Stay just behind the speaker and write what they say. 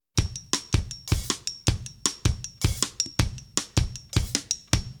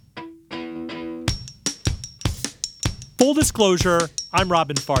Full disclosure, I'm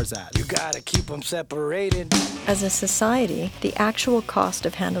Robin Farzad. You gotta keep them separated. As a society, the actual cost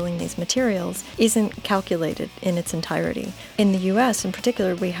of handling these materials isn't calculated in its entirety. In the U.S. in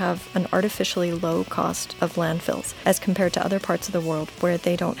particular, we have an artificially low cost of landfills as compared to other parts of the world where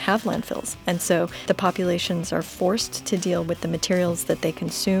they don't have landfills. And so the populations are forced to deal with the materials that they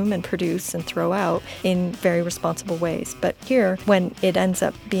consume and produce and throw out in very responsible ways. But here, when it ends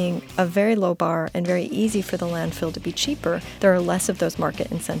up being a very low bar and very easy for the landfill to be cheaper, there are less of those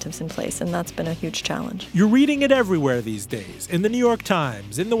market incentives in place, and that's been a huge challenge. You're reading it everywhere these days, in the New York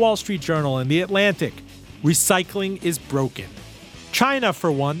Times, in the Wall Street Journal, in the Atlantic. Recycling is broken. China,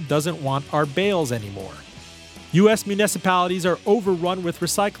 for one, doesn't want our bales anymore. U.S. municipalities are overrun with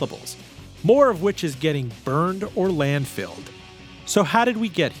recyclables, more of which is getting burned or landfilled. So how did we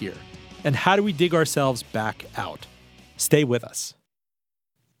get here? And how do we dig ourselves back out? Stay with us.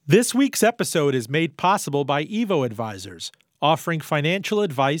 This week's episode is made possible by Evo Advisors, offering financial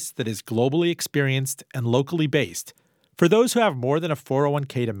advice that is globally experienced and locally based for those who have more than a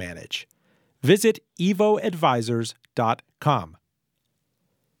 401k to manage. Visit evoadvisors.com.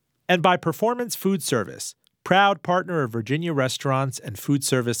 And by Performance Food Service, proud partner of Virginia restaurants and food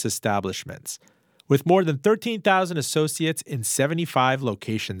service establishments, with more than 13,000 associates in 75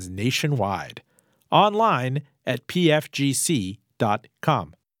 locations nationwide. Online at pfgc.com.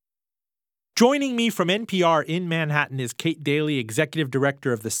 Joining me from NPR in Manhattan is Kate Daly, Executive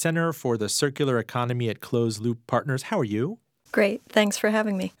Director of the Center for the Circular Economy at Closed Loop Partners. How are you? Great. Thanks for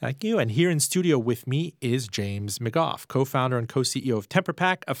having me. Thank you. And here in studio with me is James McGoff, co-founder and co-CEO of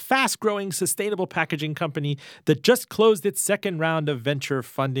TemperPack, a fast-growing sustainable packaging company that just closed its second round of venture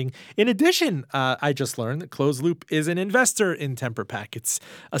funding. In addition, I just learned that Closed Loop is an investor in TemperPack. It's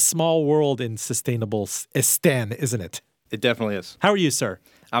a small world in sustainable Estan, isn't it? It definitely is. How are you, sir?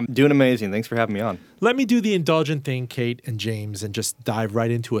 I'm doing amazing. Thanks for having me on. Let me do the indulgent thing, Kate and James, and just dive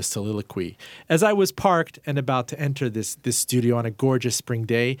right into a soliloquy. As I was parked and about to enter this studio on a gorgeous spring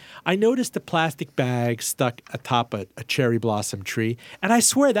day, I noticed a plastic bag stuck atop a cherry blossom tree. And I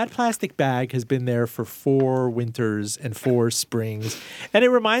swear that plastic bag has been there for 4 winters and 4 springs. And it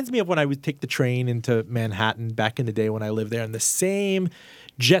reminds me of when I would take the train into Manhattan back in the day when I lived there, and the same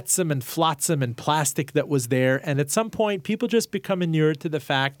jetsam and flotsam and plastic that was there. And at some point, people just become inured to the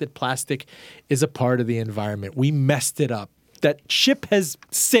fact that plastic is a part of the environment. We messed it up. That ship has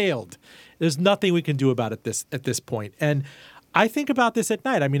sailed. There's nothing we can do about it at this point. And I think about this at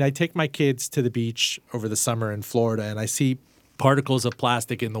night. I mean, I take my kids to the beach over the summer in Florida, and I see particles of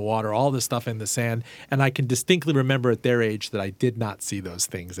plastic in the water, all the stuff in the sand. And I can distinctly remember at their age that I did not see those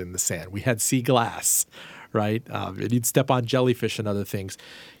things in the sand. We had sea glass, right? You'd step on jellyfish and other things.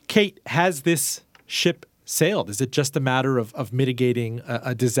 Kate, has this ship sailed? Is it just a matter of mitigating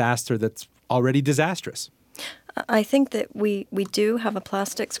a disaster that's already disastrous? I think that we do have a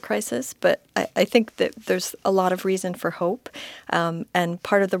plastics crisis, but I think that there's a lot of reason for hope. And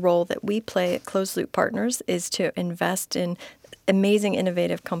part of the role that we play at Closed Loop Partners is to invest in amazing,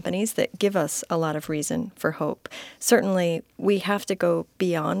 innovative companies that give us a lot of reason for hope. Certainly, we have to go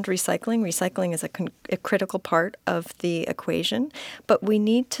beyond recycling. Recycling is a critical part of the equation, but we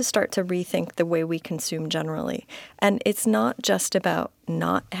need to start to rethink the way we consume generally. And it's not just about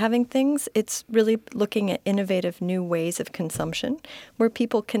not having things. It's really looking at innovative new ways of consumption where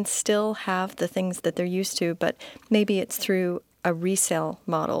people can still have the things that they're used to, but maybe it's through a resale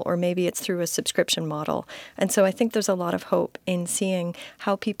model, or maybe it's through a subscription model. And so I think there's a lot of hope in seeing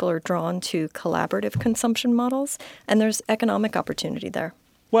how people are drawn to collaborative consumption models, and there's economic opportunity there.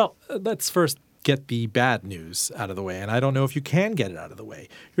 Well, let's first get the bad news out of the way, and I don't know if you can get it out of the way.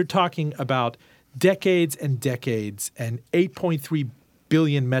 You're talking about decades and decades and 8.3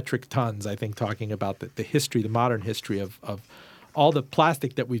 billion metric tons, I think, talking about the history, the modern history of all the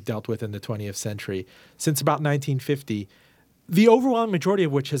plastic that we've dealt with in the 20th century since about 1950. The overwhelming majority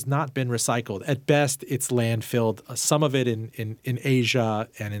of which has not been recycled. At best, it's landfilled. Some of it in Asia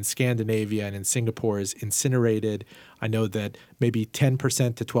and in Scandinavia and in Singapore is incinerated. I know that maybe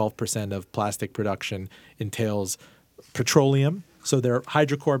 10% to 12% of plastic production entails petroleum. So there are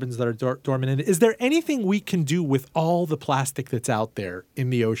hydrocarbons that are dormant in it. Is there anything we can do with all the plastic that's out there in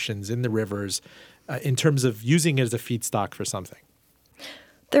the oceans, in the rivers, in terms of using it as a feedstock for something?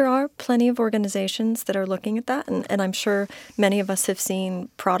 There are plenty of organizations that are looking at that, and I'm sure many of us have seen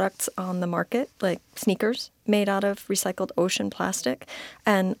products on the market, like sneakers made out of recycled ocean plastic,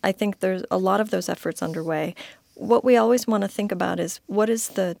 and I think there's a lot of those efforts underway. what we always want to think about is what is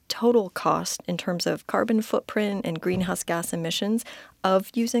the total cost in terms of carbon footprint and greenhouse gas emissions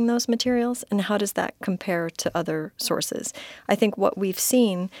of using those materials, and how does that compare to other sources? I think what we've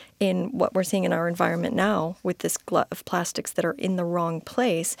seen in what we're seeing in our environment now with this glut of plastics that are in the wrong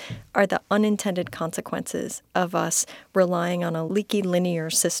place are the unintended consequences of us relying on a leaky linear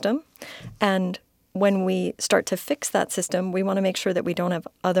system. And when we start to fix that system, we want to make sure that we don't have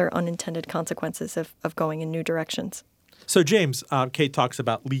other unintended consequences of going in new directions. So, James, Kate talks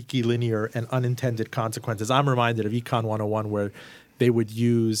about leaky linear and unintended consequences. I'm reminded of Econ 101 where they would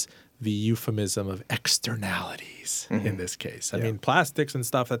use the euphemism of externalities in this case. I mean, plastics and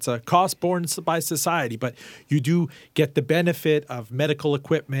stuff, that's a cost borne by society, but you do get the benefit of medical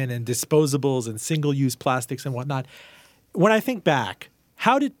equipment and disposables and single-use plastics and whatnot. When I think back,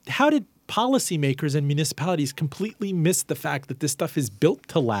 how did policymakers and municipalities completely miss the fact that this stuff is built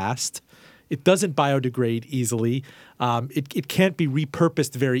to last? It doesn't biodegrade easily. It can't be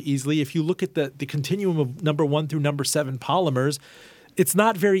repurposed very easily. If you look at the continuum of number 1 through number 7 polymers, it's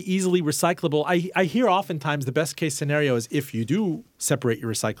not very easily recyclable. I hear oftentimes the best case scenario is if you do separate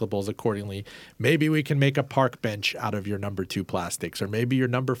your recyclables accordingly, maybe we can make a park bench out of your number 2 plastics, or maybe your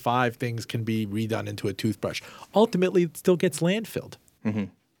number 5 things can be redone into a toothbrush. Ultimately, it still gets landfilled. Mm-hmm.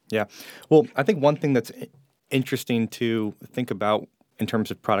 Yeah. Well, I think one thing that's interesting to think about in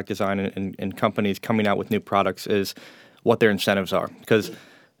terms of product design and companies coming out with new products is what their incentives are. Because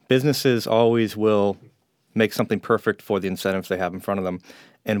businesses always will make something perfect for the incentives they have in front of them.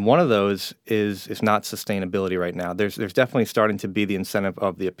 And one of those is not sustainability right now. There's definitely starting to be the incentive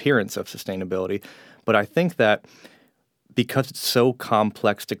of the appearance of sustainability. But I think that because it's so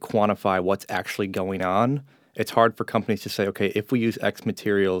complex to quantify what's actually going on, it's hard for companies to say, okay, if we use X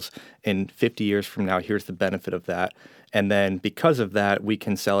materials in 50 years from now, here's the benefit of that. And then because of that, we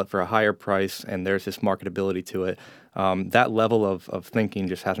can sell it for a higher price and there's this marketability to it. That level of thinking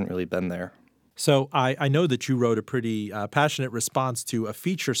just hasn't really been there. So I know that you wrote a pretty passionate response to a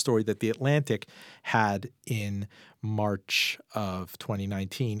feature story that The Atlantic had in March of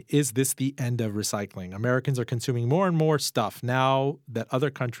 2019. Is this the end of recycling? Americans are consuming more and more stuff. Now that other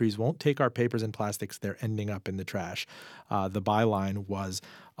countries won't take our papers and plastics, they're ending up in the trash. The byline was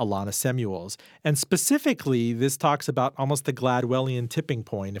Alana Samuels. And specifically, this talks about almost the Gladwellian tipping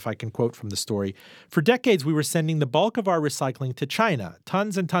point, if I can quote from the story. For decades, we were sending the bulk of our recycling to China,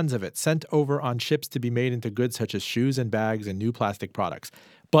 tons and tons of it, sent over on ships to be made into goods such as shoes and bags and new plastic products.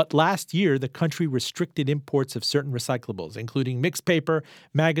 But last year, the country restricted imports of certain recyclables, including mixed paper,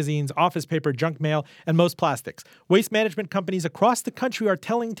 magazines, office paper, junk mail, and most plastics. Waste management companies across the country are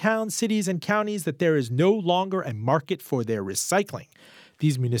telling towns, cities, and counties that there is no longer a market for their recycling.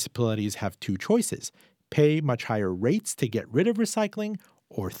 These municipalities have two choices: pay much higher rates to get rid of recycling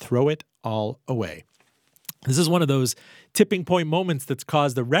or throw it all away. This is one of those tipping point moments that's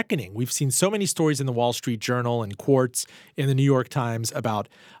caused a reckoning. We've seen so many stories in the Wall Street Journal and Quartz in the New York Times about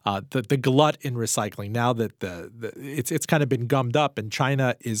the glut in recycling. Now that it's kind of been gummed up and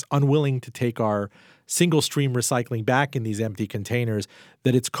China is unwilling to take our single-stream recycling back in these empty containers,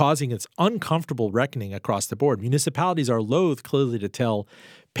 that it's causing its uncomfortable reckoning across the board. Municipalities are loath, clearly, to tell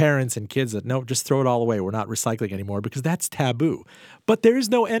parents and kids that, no, just throw it all away. We're not recycling anymore because that's taboo. But there is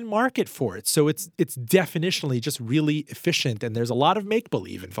no end market for it. So it's definitionally just really efficient, and there's a lot of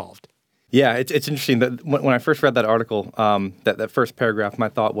make-believe involved. Yeah, it's interesting that when I first read that article, that first paragraph, my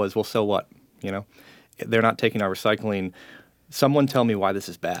thought was, well, so what? You know, they're not taking our recycling. Someone tell me why this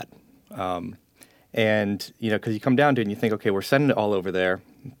is bad. And, you know, because you come down to it and you think, okay, we're sending it all over there,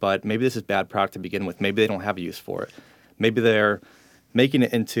 but maybe this is bad product to begin with. Maybe they don't have a use for it. Maybe they're making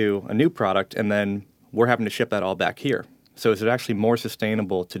it into a new product and then we're having to ship that all back here. So is it actually more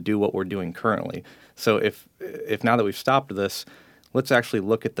sustainable to do what we're doing currently? So if now that we've stopped this, let's actually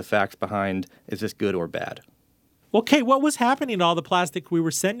look at the facts behind, is this good or bad? Well, Kate, what was happening to all the plastic we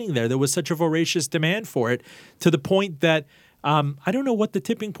were sending there? There was such a voracious demand for it to the point that I don't know what the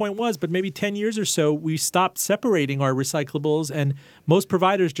tipping point was, but maybe 10 years or so, we stopped separating our recyclables, and most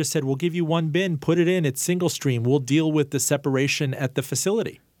providers just said, we'll give you one bin, put it in, it's single stream. We'll deal with the separation at the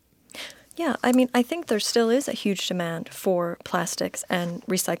facility. Yeah, I mean, I think there still is a huge demand for plastics and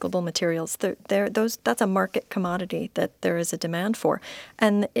recyclable materials. That's a market commodity that there is a demand for.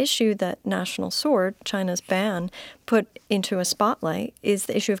 And the issue that National Sword, China's ban, put into a spotlight is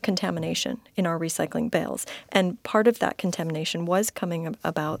the issue of contamination in our recycling bales. And part of that contamination was coming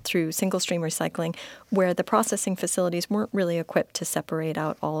about through single-stream recycling, where the processing facilities weren't really equipped to separate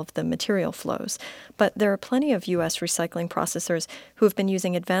out all of the material flows. But there are plenty of U.S. recycling processors who have been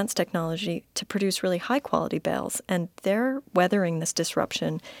using advanced technology technology to produce really high-quality bales, and they're weathering this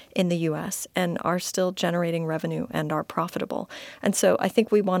disruption in the U.S. and are still generating revenue and are profitable. And so I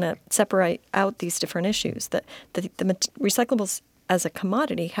think we want to separate out these different issues, that the recyclables as a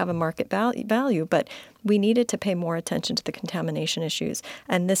commodity have a market value, but we needed to pay more attention to the contamination issues.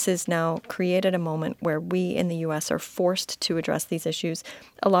 And this has now created a moment where we in the U.S. are forced to address these issues.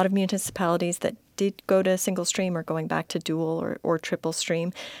 A lot of municipalities that did go to single stream are going back to dual or triple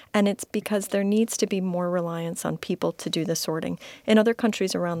stream. And it's because there needs to be more reliance on people to do the sorting. In other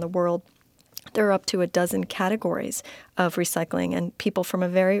countries around the world, there are up to a dozen categories of recycling, and people from a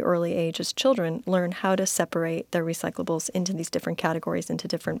very early age as children learn how to separate their recyclables into these different categories, into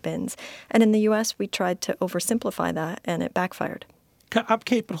different bins. And in the U.S., we tried to oversimplify that, and it backfired.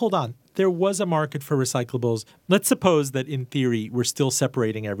 Kate, but hold on. There was a market for recyclables. Let's suppose that in theory, we're still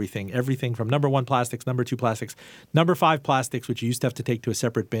separating everything from number 1 plastics, number 2 plastics, number 5 plastics, which you used to have to take to a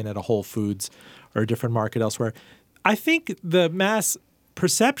separate bin at a Whole Foods or a different market elsewhere. I think the mass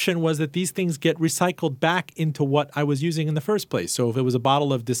perception was that these things get recycled back into what I was using in the first place. So if it was a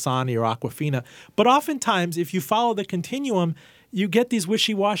bottle of Dasani or Aquafina. But oftentimes, if you follow the continuum, you get these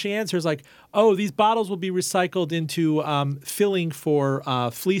wishy-washy answers like, oh, these bottles will be recycled into filling for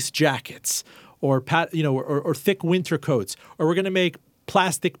fleece jackets or thick winter coats, or we're going to make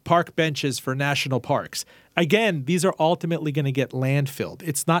plastic park benches for national parks. Again, these are ultimately going to get landfilled.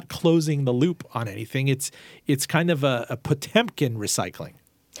 It's not closing the loop on anything. It's kind of a Potemkin recycling.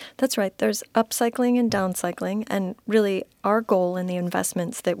 That's right. There's upcycling and downcycling. And really, our goal in the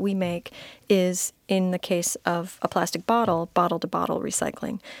investments that we make is, in the case of a plastic bottle-to-bottle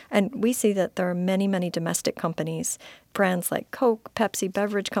recycling. And we see that there are many, many domestic companies, brands like Coke, Pepsi,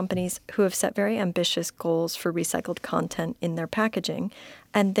 beverage companies, who have set very ambitious goals for recycled content in their packaging.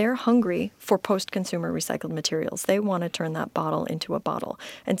 And they're hungry for post-consumer recycled materials. They want to turn that bottle into a bottle.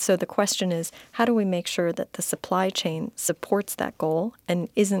 And so the question is, how do we make sure that the supply chain supports that goal and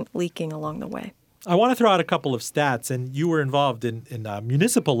isn't leaking along the way? I want to throw out a couple of stats, and you were involved in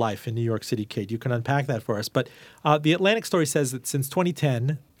municipal life in New York City, Kate. You can unpack that for us. But the Atlantic story says that since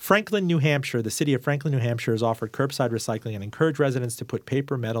 2010, Franklin, New Hampshire, the city of Franklin, New Hampshire, has offered curbside recycling and encouraged residents to put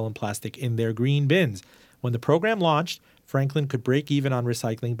paper, metal, and plastic in their green bins. When the program launched, Franklin could break even on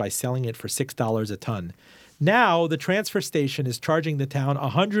recycling by selling it for $6 a ton. Now, the transfer station is charging the town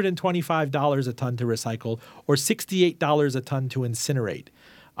 $125 a ton to recycle or $68 a ton to incinerate.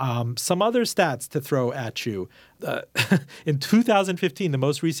 Some other stats to throw at you. In 2015, the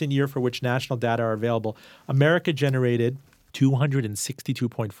most recent year for which national data are available, America generated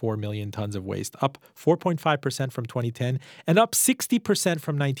 262.4 million tons of waste, up 4.5% from 2010 and up 60%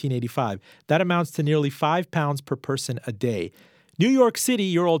 from 1985. That amounts to nearly 5 pounds per person a day. New York City,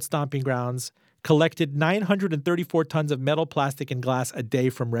 your old stomping grounds, collected 934 tons of metal, plastic, and glass a day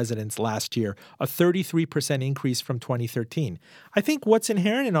from residents last year, a 33% increase from 2013. I think what's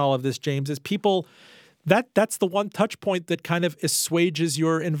inherent in all of this, James, is people... That's the one touch point that kind of assuages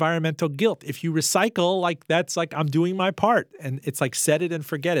your environmental guilt. If you recycle, that's like I'm doing my part. And it's like set it and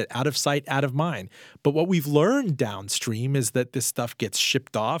forget it, out of sight, out of mind. But what we've learned downstream is that this stuff gets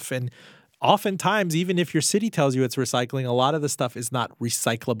shipped off. And oftentimes, even if your city tells you it's recycling, a lot of the stuff is not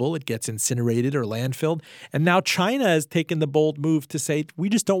recyclable. It gets incinerated or landfilled. And now China has taken the bold move to say, we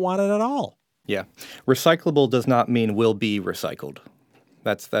just don't want it at all. Yeah. Recyclable does not mean will be recycled.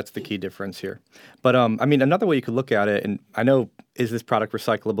 That's the key difference here. But, another way you could look at it, and I know, is this product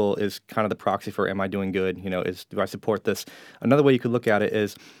recyclable is kind of the proxy for am I doing good? Do I support this? Another way you could look at it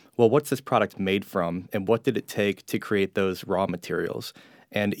is, well, what's this product made from? And what did it take to create those raw materials?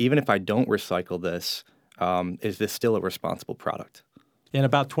 And even if I don't recycle this, is this still a responsible product? And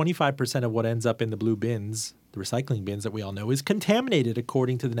about 25% of what ends up in the blue bins, the recycling bins that we all know, is contaminated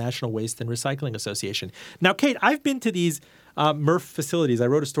according to the National Waste and Recycling Association. Now, Kate, I've been to these MRF facilities. I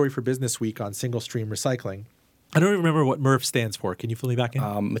wrote a story for Business Week on single-stream recycling. I don't even remember what MRF stands for. Can you fill me back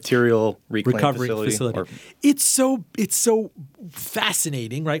in? Material Recovery Facility. It's so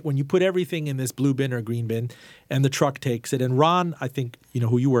fascinating, right? When you put everything in this blue bin or green bin and the truck takes it. And Ron, I think,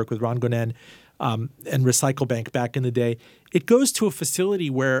 who you work with, Ron Gonen, and Recycle Bank back in the day, it goes to a facility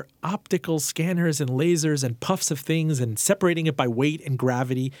where optical scanners and lasers and puffs of things and separating it by weight and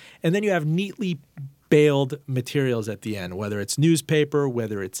gravity. And then you have neatly baled materials at the end, whether it's newspaper,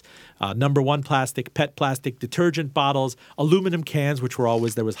 whether it's number 1 plastic, PET plastic, detergent bottles, aluminum cans, which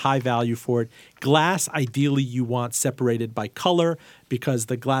there was high value for it. Glass, ideally you want separated by color because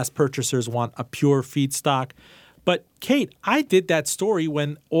the glass purchasers want a pure feedstock. But Kate, I did that story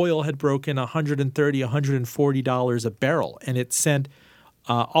when oil had broken $130, $140 a barrel, and it sent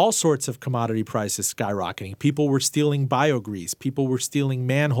all sorts of commodity prices skyrocketing. People were stealing biogrease. People were stealing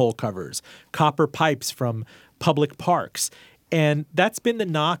manhole covers, copper pipes from public parks. And that's been the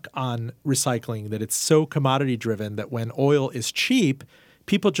knock on recycling, that it's so commodity driven that when oil is cheap,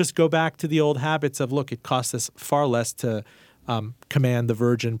 people just go back to the old habits of, look, it costs us far less to command the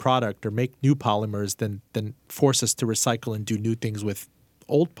virgin product or make new polymers than force us to recycle and do new things with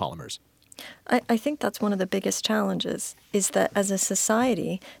old polymers. I think that's one of the biggest challenges, is that as a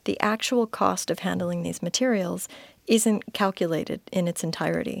society, the actual cost of handling these materials isn't calculated in its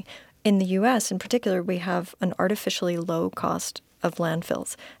entirety. In the U.S. in particular, we have an artificially low cost of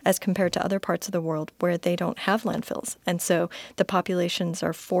landfills as compared to other parts of the world where they don't have landfills. And so the populations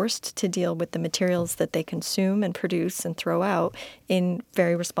are forced to deal with the materials that they consume and produce and throw out in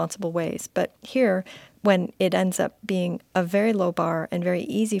very responsible ways. But here, when it ends up being a very low bar and very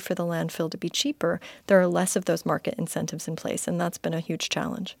easy for the landfill to be cheaper, there are less of those market incentives in place, and that's been a huge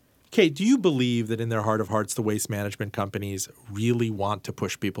challenge. Kate, do you believe that in their heart of hearts, the waste management companies really want to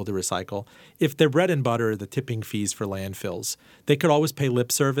push people to recycle? If their bread and butter are the tipping fees for landfills, they could always pay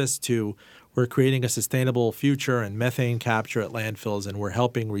lip service to, we're creating a sustainable future and methane capture at landfills, and we're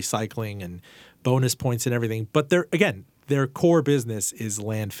helping recycling and bonus points and everything. But their core business is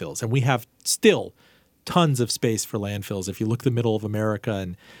landfills. And we have still tons of space for landfills. If you look at the middle of America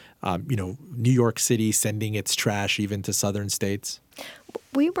and New York City sending its trash even to southern states.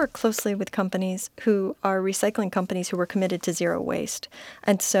 We work closely with companies who are recycling companies who are committed to zero waste.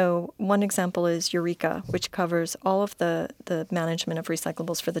 And so one example is Eureka, which covers all of the management of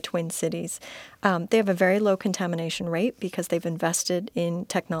recyclables for the Twin Cities. They have a very low contamination rate because they've invested in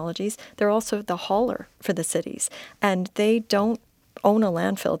technologies. They're also the hauler for the cities. And they don't own a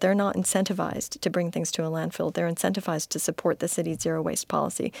landfill. They're not incentivized to bring things to a landfill. They're incentivized to support the city's zero waste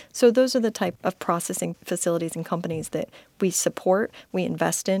policy. So those are the type of processing facilities and companies that we support, we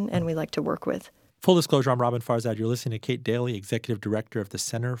invest in, and we like to work with. Full disclosure, I'm Robin Farzad. You're listening to Kate Daly, Executive Director of the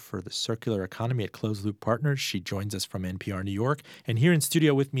Center for the Circular Economy at Closed Loop Partners. She joins us from NPR New York. And here in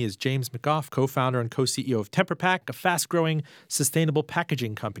studio with me is James McGoff, co-founder and co-CEO of TemperPack, a fast-growing sustainable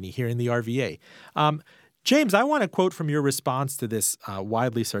packaging company here in the RVA. James, I want to quote from your response to this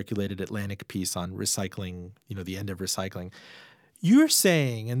widely circulated Atlantic piece on recycling, the end of recycling. You're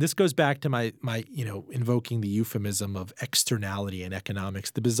saying, and this goes back to my invoking the euphemism of externality in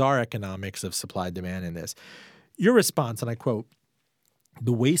economics, the bizarre economics of supply demand in this. Your response, and I quote,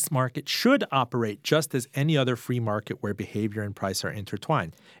 "The waste market should operate just as any other free market where behavior and price are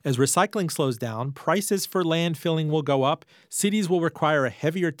intertwined. As recycling slows down, prices for landfilling will go up. Cities will require a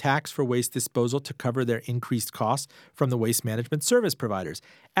heavier tax for waste disposal to cover their increased costs from the waste management service providers.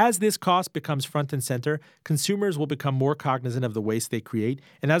 As this cost becomes front and center, consumers will become more cognizant of the waste they create,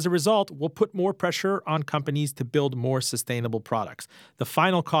 and as a result, will put more pressure on companies to build more sustainable products. The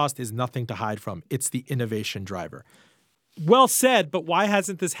final cost is nothing to hide from. It's the innovation driver." Well said, but why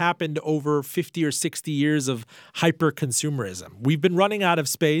hasn't this happened over 50 or 60 years of hyper-consumerism? We've been running out of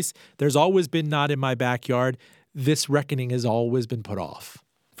space. There's always been not in my backyard. This reckoning has always been put off.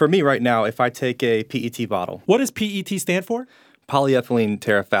 For me right now, if I take a PET bottle. What does PET stand for? Polyethylene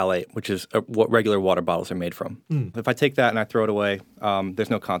terephthalate, which is what regular water bottles are made from. If I take that and I throw it away, there's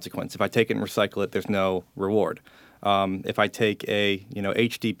no consequence. If I take it and recycle it, there's no reward. If I take a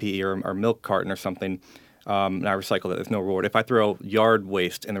HDP or milk carton or something, and I recycle that, there's no reward. If I throw yard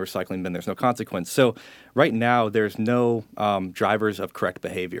waste in the recycling bin, there's no consequence. So right now, there's no drivers of correct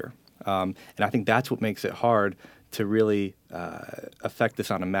behavior. And I think that's what makes it hard to really affect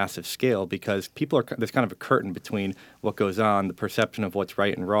this on a massive scale, because there's kind of a curtain between what goes on, the perception of what's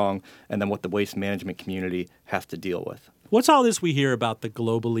right and wrong, and then what the waste management community has to deal with. What's all this we hear about the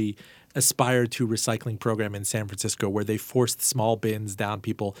globally Aspire to recycling program in San Francisco, where they forced small bins down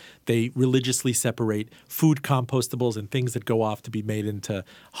people? They religiously separate food compostables and things that go off to be made into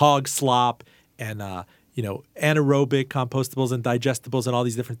hog slop and anaerobic compostables and digestibles and all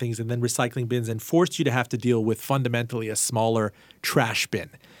these different things, and then recycling bins, and forced you to have to deal with fundamentally a smaller trash bin.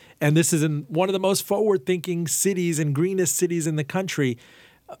 And this is in one of the most forward-thinking cities and greenest cities in the country.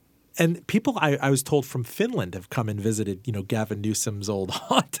 And people, I was told, from Finland have come and visited, Gavin Newsom's old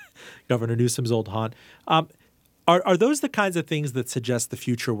haunt, Governor Newsom's old haunt. Are those the kinds of things that suggest the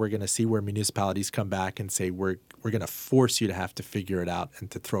future we're going to see, where municipalities come back and say, we're going to force you to have to figure it out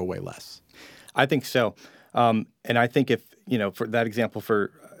and to throw away less? I think so. And I think for that example,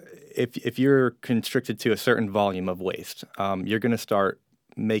 if you're constricted to a certain volume of waste, you're going to start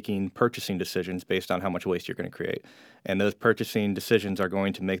making purchasing decisions based on how much waste you're going to create. And those purchasing decisions are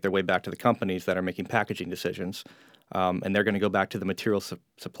going to make their way back to the companies that are making packaging decisions. and they're going to go back to the material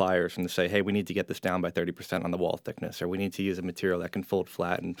suppliers and say, hey, we need to get this down by 30% on the wall thickness, or we need to use a material that can fold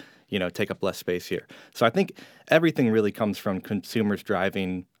flat and take up less space here. So I think everything really comes from consumers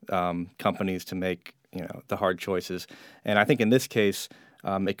driving companies to make the hard choices. And I think in this case,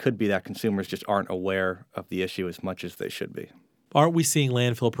 it could be that consumers just aren't aware of the issue as much as they should be. Aren't we seeing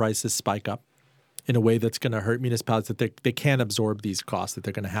landfill prices spike up in a way that's going to hurt municipalities, that they can't absorb these costs, that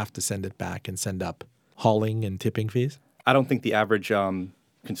they're going to have to send it back and send up hauling and tipping fees? I don't think the average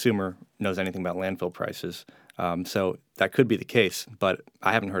consumer knows anything about landfill prices. So that could be the case, but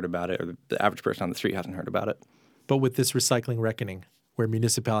I haven't heard about it, or the average person on the street hasn't heard about it. But with this recycling reckoning, where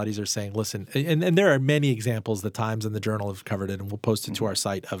municipalities are saying, listen, and there are many examples, the Times and the Journal have covered it, and we'll post it to our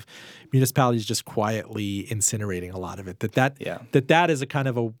site, of municipalities just quietly incinerating a lot of it, that is a kind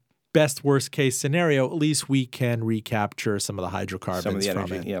of a best worst case scenario. At least we can recapture some of the hydrocarbons some of the energy,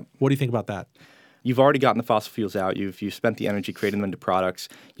 from it. Yep. What do you think about that? You've already gotten the fossil fuels out. You've spent the energy creating them into products.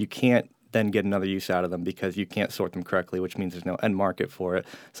 You can't then get another use out of them because you can't sort them correctly, which means there's no end market for it.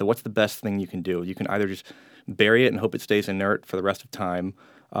 So what's the best thing you can do? You can either just bury it and hope it stays inert for the rest of time,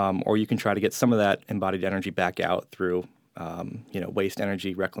 or you can try to get some of that embodied energy back out through waste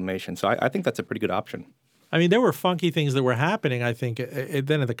energy reclamation. So I think that's a pretty good option. I mean, there were funky things that were happening. I think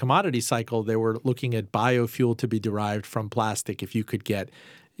then in the commodity cycle, they were looking at biofuel to be derived from plastic. If you could get,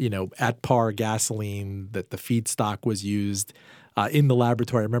 at par gasoline, that the feedstock was used in the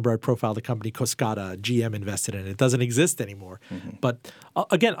laboratory. I remember I profiled a company, Coscata, GM invested in it. It doesn't exist anymore. Mm-hmm. But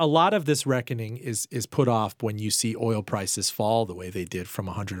again, a lot of this reckoning is put off when you see oil prices fall the way they did from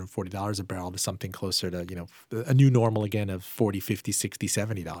 $140 a barrel to something closer to, a new normal again of $40, $50,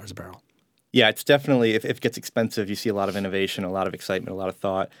 $60, $70 a barrel. Yeah, it's definitely, if it gets expensive, you see a lot of innovation, a lot of excitement, a lot of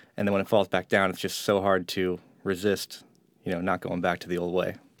thought. And then when it falls back down, it's just so hard to resist, not going back to the old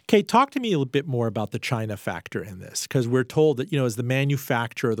way. Kate, talk to me a little bit more about the China factor in this, because we're told that, as the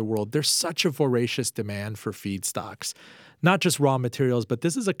manufacturer of the world, there's such a voracious demand for feedstocks, not just raw materials, but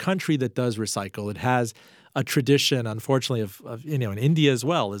this is a country that does recycle. It has a tradition, unfortunately, of in India as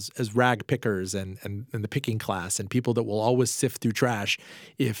well, as rag pickers and the picking class and people that will always sift through trash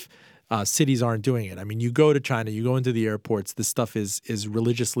if cities aren't doing it. I mean, you go to China, you go into the airports, this stuff is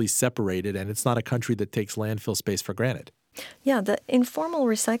religiously separated, and it's not a country that takes landfill space for granted. Yeah, the informal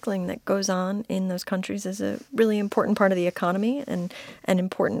recycling that goes on in those countries is a really important part of the economy and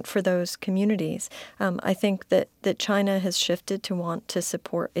important for those communities. I think that China has shifted to want to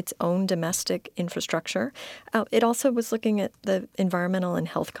support its own domestic infrastructure. It also was looking at the environmental and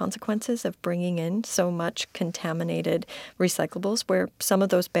health consequences of bringing in so much contaminated recyclables, where some of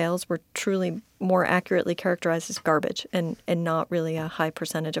those bales were truly more accurately characterized as garbage and not really a high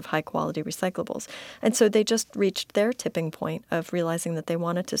percentage of high-quality recyclables. And so they just reached their tipping point of realizing that they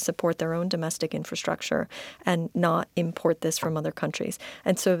wanted to support their own domestic infrastructure and not import this from other countries.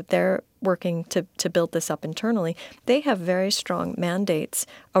 And so they're working to build this up internally. They have very strong mandates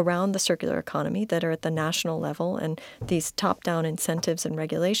around the circular economy that are at the national level, and these top-down incentives and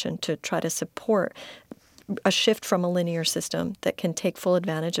regulation to try to support a shift from a linear system that can take full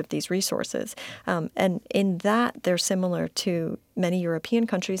advantage of these resources. And in that, they're similar to many European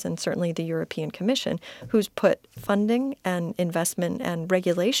countries and certainly the European Commission, who's put funding and investment and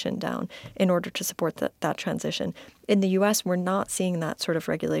regulation down in order to support that transition. In the U.S., we're not seeing that sort of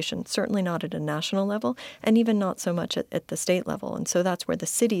regulation, certainly not at a national level, and even not so much at the state level. And so that's where the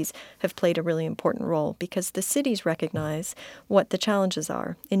cities have played a really important role, because the cities recognize what the challenges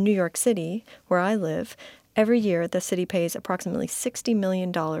are. In New York City, where I live, every year the city pays approximately $60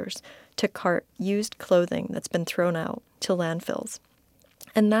 million to cart used clothing that's been thrown out to landfills.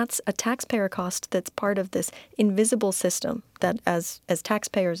 And that's a taxpayer cost that's part of this invisible system that as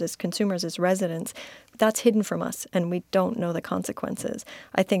taxpayers, as consumers, as residents, that's hidden from us, and we don't know the consequences.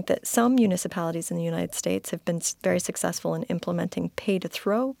 I think that some municipalities in the United States have been very successful in implementing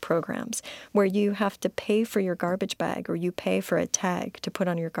pay-to-throw programs where you have to pay for your garbage bag or you pay for a tag to put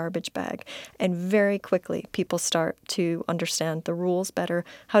on your garbage bag. And very quickly, people start to understand the rules better,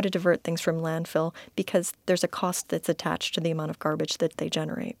 how to divert things from landfill, because there's a cost that's attached to the amount of garbage that they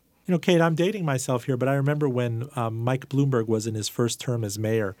generate. Kate, I'm dating myself here, but I remember when Mike Bloomberg was in his first term as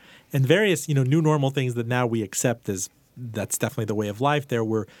mayor, and various, new normal things that now we accept as that's definitely the way of life there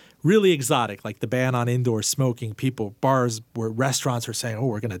were really exotic, like the ban on indoor smoking. Bars where restaurants are saying, oh,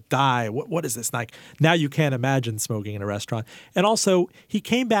 we're going to die. What is this? Like, now you can't imagine smoking in a restaurant. And also, he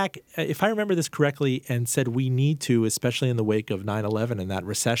came back, if I remember this correctly, and said we need to, especially in the wake of 9/11 and that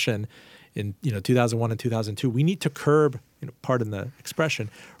recession in 2001 and 2002. We need to curb, pardon the expression,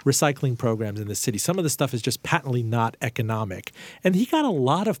 recycling programs in the city. Some of the stuff is just patently not economic. And he got a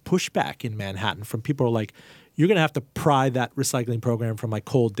lot of pushback in Manhattan from people who are like, you're going to have to pry that recycling program from my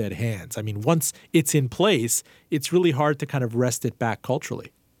cold, dead hands. I mean, once it's in place, it's really hard to kind of wrest it back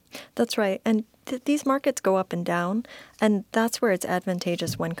culturally. That's right. And these markets go up and down, and that's where it's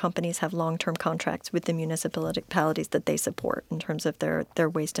advantageous when companies have long-term contracts with the municipalities that they support in terms of their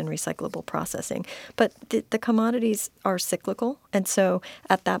waste and recyclable processing. But the commodities are cyclical, and so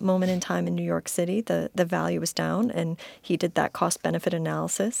at that moment in time in New York City, the value was down, and he did that cost-benefit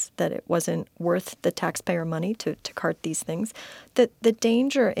analysis that it wasn't worth the taxpayer money to cart these things. The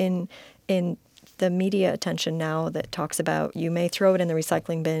danger in the media attention now that talks about you may throw it in the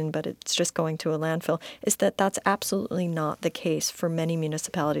recycling bin, but it's just going to a landfill, is that that's absolutely not the case for many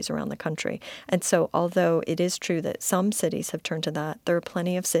municipalities around the country. And so although it is true that some cities have turned to that, there are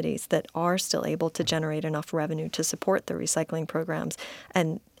plenty of cities that are still able to generate enough revenue to support their recycling programs.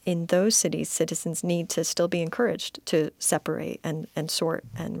 And in those cities, citizens need to still be encouraged to separate and sort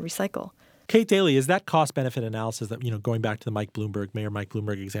and recycle. Kate Daly, is that cost-benefit analysis that, going back to the Mayor Mike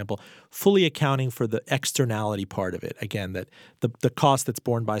Bloomberg example, fully accounting for the externality part of it? Again, that the cost that's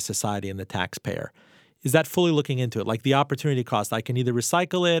borne by society and the taxpayer. Is that fully looking into it? Like the opportunity cost, I can either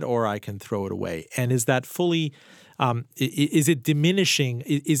recycle it or I can throw it away. And is that fully, is it diminishing?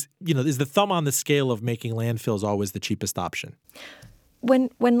 Is the thumb on the scale of making landfills always the cheapest option? When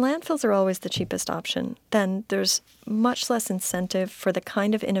landfills are always the cheapest option, then there's much less incentive for the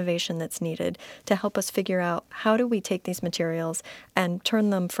kind of innovation that's needed to help us figure out how do we take these materials and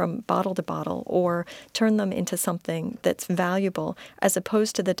turn them from bottle to bottle or turn them into something that's valuable as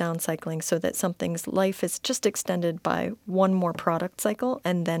opposed to the downcycling so that something's life is just extended by one more product cycle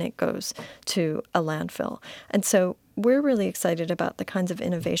and then it goes to a landfill. And so we're really excited about the kinds of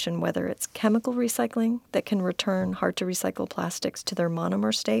innovation, whether it's chemical recycling that can return hard-to-recycle plastics to their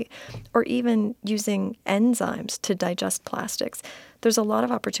monomer state, or even using enzymes to digest plastics. There's a lot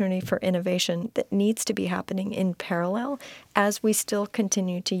of opportunity for innovation that needs to be happening in parallel as we still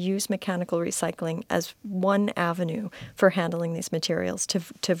continue to use mechanical recycling as one avenue for handling these materials to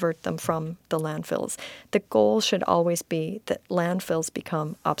divert them from the landfills. The goal should always be that landfills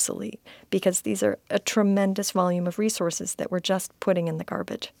become obsolete because these are a tremendous volume of resources that we're just putting in the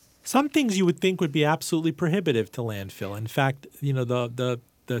garbage. Some things you would think would be absolutely prohibitive to landfill. In fact, the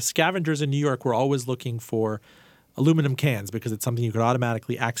scavengers in New York were always looking for aluminum cans because it's something you could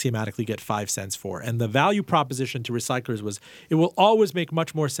axiomatically get 5 cents for. And the value proposition to recyclers was it will always make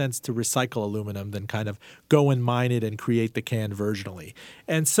much more sense to recycle aluminum than kind of go and mine it and create the can virginally.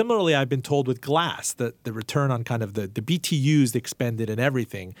 And similarly, I've been told with glass that the return on kind of the BTUs expended and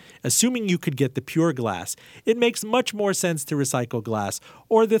everything, assuming you could get the pure glass, it makes much more sense to recycle glass.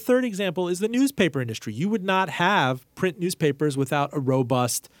 Or the third example is the newspaper industry. You would not have print newspapers without a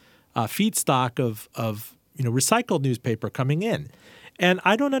robust feedstock of recycled newspaper coming in. And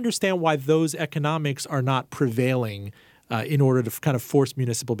I don't understand why those economics are not prevailing in order to kind of force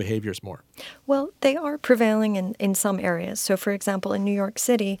municipal behaviors more. Well, they are prevailing in some areas. So, for example, in New York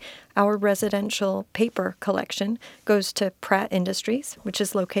City, our residential paper collection goes to Pratt Industries, which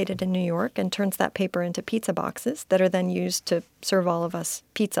is located in New York, and turns that paper into pizza boxes that are then used to serve all of us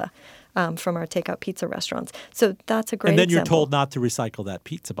pizza from our takeout pizza restaurants. So that's a great example. And then you're told not to recycle that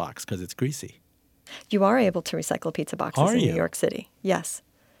pizza box because it's greasy. You are able to recycle pizza boxes in New York City. Yes.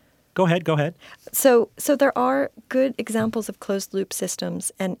 Go ahead. So there are good examples of closed-loop systems,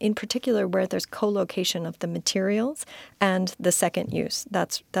 and in particular where there's co-location of the materials and the second use.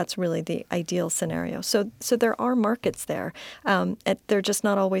 That's really the ideal scenario. So there are markets there. They're just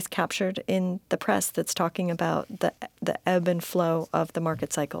not always captured in the press that's talking about the ebb and flow of the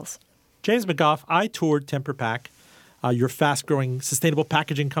market cycles. James McGoff, I toured TemperPack, your fast-growing sustainable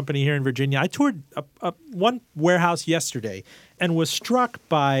packaging company here in Virginia. I toured one warehouse yesterday and was struck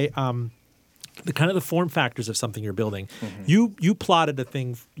by the kind of the form factors of something you're building. Mm-hmm. You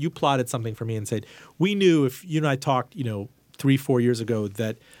plotted something for me and said, we knew if you and I talked, 3-4 years ago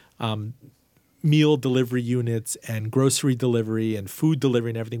that meal delivery units and grocery delivery and food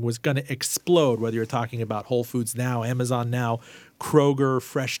delivery and everything was going to explode, whether you're talking about Whole Foods Now, Amazon Now, Kroger,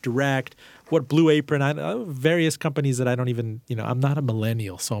 Fresh Direct, Blue Apron, various companies that I don't even, I'm not a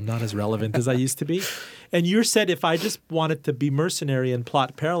millennial, so I'm not as relevant as I used to be. And you said if I just wanted to be mercenary and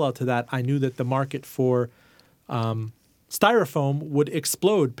plot parallel to that, I knew that the market for styrofoam would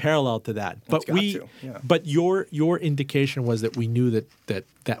explode parallel to that. But but your indication was that we knew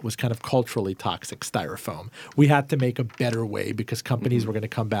that was kind of culturally toxic styrofoam. We had to make a better way because companies were going to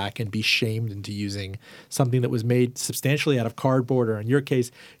come back and be shamed into using something that was made substantially out of cardboard, or in your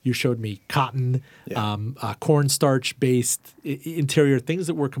case, you showed me cotton, cornstarch based interior, things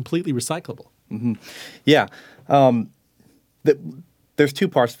that were completely recyclable. Mm-hmm. Yeah. There's two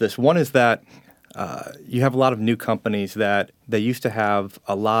parts to this. One is that you have a lot of new companies that they used to have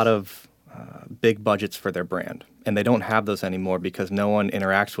a lot of big budgets for their brand, and they don't have those anymore because no one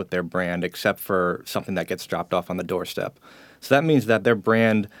interacts with their brand except for something that gets dropped off on the doorstep. So that means that their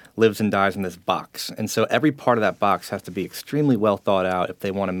brand lives and dies in this box, and so every part of that box has to be extremely well thought out if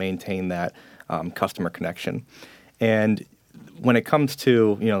they want to maintain that customer connection. And when it comes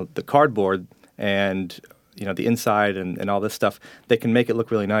to the cardboard and the inside and all this stuff, they can make it look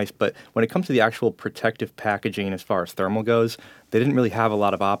really nice. But when it comes to the actual protective packaging as far as thermal goes, they didn't really have a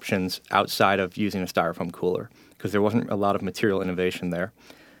lot of options outside of using a styrofoam cooler because there wasn't a lot of material innovation there.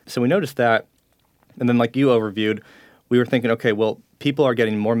 So we noticed that, and then like you overviewed, we were thinking, okay, well, people are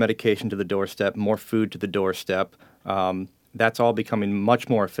getting more medication to the doorstep, more food to the doorstep. That's all becoming much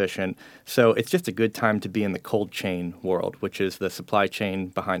more efficient. So it's just a good time to be in the cold chain world, which is the supply chain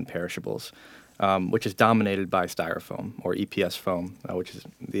behind perishables. Which is dominated by styrofoam or EPS foam, which is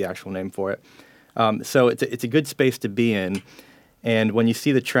the actual name for it. So it's a good space to be in. And when you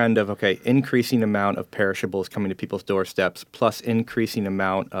see the trend of, increasing amount of perishables coming to people's doorsteps plus increasing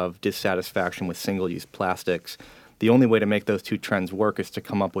amount of dissatisfaction with single-use plastics, the only way to make those two trends work is to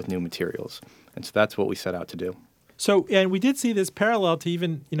come up with new materials. And so that's what we set out to do. So, and we did see this parallel to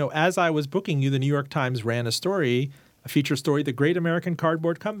even, as I was booking you, the New York Times ran a feature story, The Great American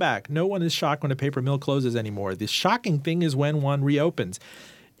Cardboard Comeback. No one is shocked when a paper mill closes anymore. The shocking thing is when one reopens.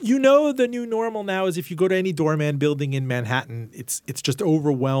 The new normal now is if you go to any doorman building in Manhattan, it's just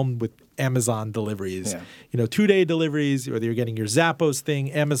overwhelmed with Amazon deliveries. Yeah. 2-day deliveries, whether you're getting your Zappos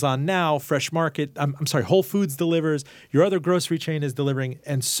thing, Amazon Now, Fresh Market, Whole Foods delivers, your other grocery chain is delivering,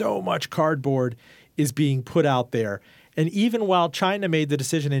 and so much cardboard is being put out there. And even while China made the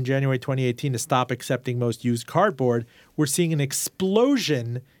decision in January 2018 to stop accepting most used cardboard, we're seeing an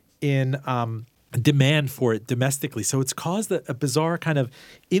explosion in demand for it domestically. So it's caused a bizarre kind of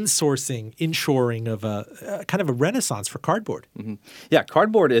inshoring of a kind of a renaissance for cardboard. Mm-hmm. Yeah,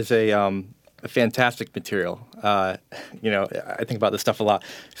 cardboard is a fantastic material. I think about this stuff a lot.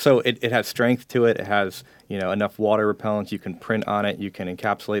 So it has strength to it. It has enough water repellent. You can print on it. You can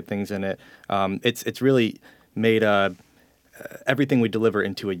encapsulate things in it. It's really made everything we deliver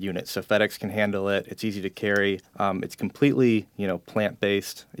into a unit. So FedEx can handle it. It's easy to carry. It's completely,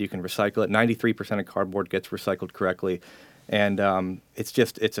 plant-based. You can recycle it. 93% of cardboard gets recycled correctly. And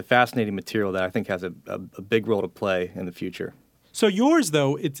it's a fascinating material that I think has a big role to play in the future. So yours,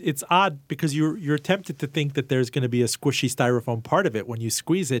 though, it's odd because you're tempted to think that there's going to be a squishy styrofoam part of it when you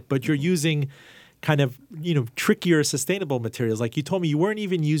squeeze it, but you're using kind of, trickier sustainable materials. Like you told me you weren't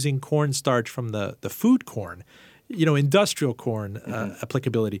even using cornstarch from the food corn, industrial corn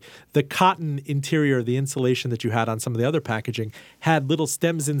applicability. The cotton interior, the insulation that you had on some of the other packaging had little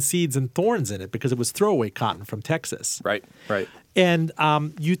stems and seeds and thorns in it because it was throwaway cotton from Texas. Right. And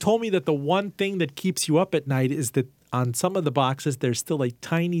you told me that the one thing that keeps you up at night is that on some of the boxes, there's still a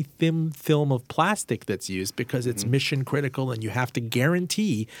tiny thin film of plastic that's used because it's mission critical and you have to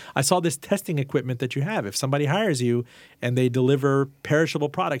guarantee. I saw this testing equipment that you have. If somebody hires you and they deliver perishable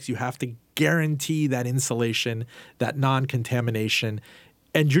products, you have to guarantee that insulation, that non-contamination,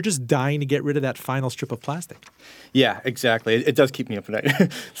 and you're just dying to get rid of that final strip of plastic. Yeah, exactly. It does keep me up at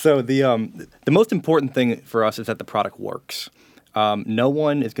night. So the most important thing for us is that the product works. No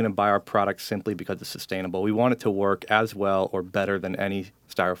one is going to buy our product simply because it's sustainable. We want it to work as well or better than any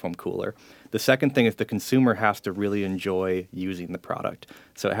styrofoam cooler. The second thing is the consumer has to really enjoy using the product.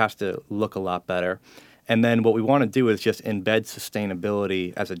 So it has to look a lot better. And then what we want to do is just embed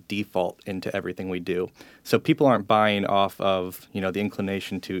sustainability as a default into everything we do. So people aren't buying off of, the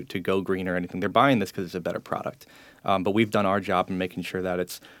inclination to go green or anything. They're buying this because it's a better product. But we've done our job in making sure that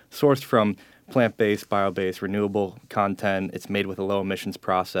it's sourced from plant-based, bio-based, renewable content. It's made with a low emissions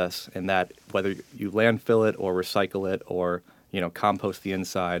process, and that whether you landfill it or recycle it or compost the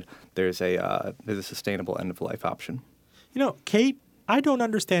inside, there's a sustainable end-of-life option. Kate, I don't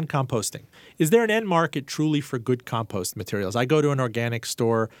understand composting. Is there an end market truly for good compost materials? I go to an organic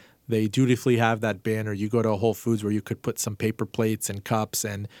store. They dutifully have that bin, or you go to a Whole Foods where you could put some paper plates and cups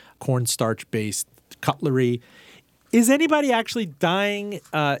and cornstarch-based cutlery. Is anybody actually dying,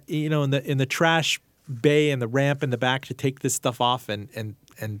 in the trash bay and the ramp in the back to take this stuff off and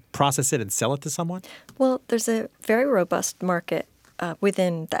and process it and sell it to someone? Well, there's a very robust market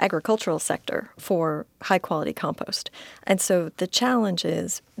within the agricultural sector for high-quality compost. And so the challenge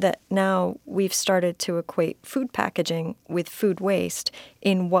is that now we've started to equate food packaging with food waste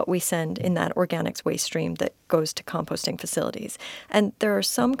in what we send in that organics waste stream that goes to composting facilities. And there are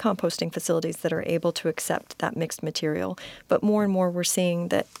some composting facilities that are able to accept that mixed material, but more and more we're seeing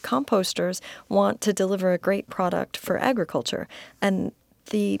that composters want to deliver a great product for agriculture. And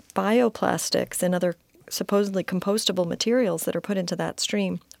the bioplastics and other supposedly compostable materials that are put into that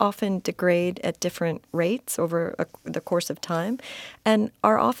stream often degrade at different rates over the course of time and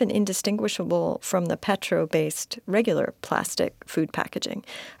are often indistinguishable from the petro-based regular plastic food packaging.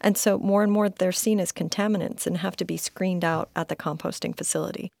 And so more and more they're seen as contaminants and have to be screened out at the composting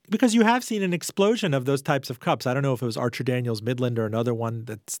facility. Because you have seen an explosion of those types of cups. I don't know if it was Archer Daniels Midland or another one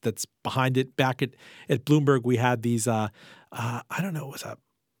that's behind it. Back at Bloomberg, we had these, I don't know, it was a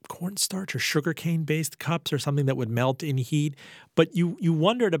cornstarch or sugarcane-based cups or something that would melt in heat. But you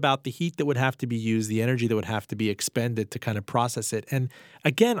wondered about the heat that would have to be used, the energy that would have to be expended to kind of process it. And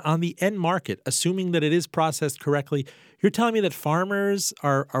again, on the end market, assuming that it is processed correctly, you're telling me that farmers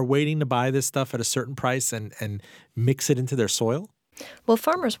are waiting to buy this stuff at a certain price and mix it into their soil? Well,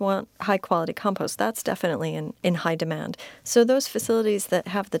 farmers want high-quality compost. That's definitely in high demand. So those facilities that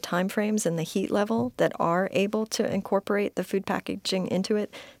have the time frames and the heat level that are able to incorporate the food packaging into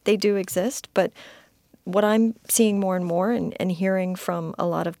it, they do exist. But what I'm seeing more and more and hearing from a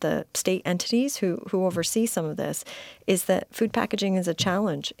lot of the state entities who oversee some of this is that food packaging is a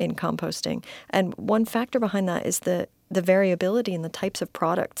challenge in composting. And one factor behind that is the variability in the types of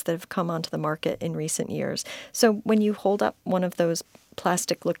products that have come onto the market in recent years. So when you hold up one of those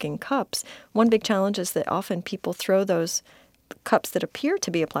plastic-looking cups, one big challenge is that often people throw those cups that appear to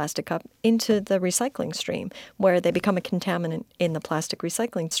be a plastic cup into the recycling stream, where they become a contaminant in the plastic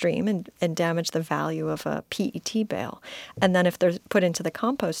recycling stream and damage the value of a PET bale. And then if they're put into the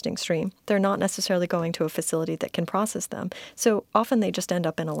composting stream, they're not necessarily going to a facility that can process them. So often they just end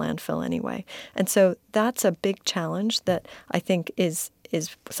up in a landfill anyway. And so that's a big challenge that I think is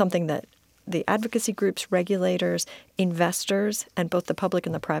something that the advocacy groups, regulators, investors, and both the public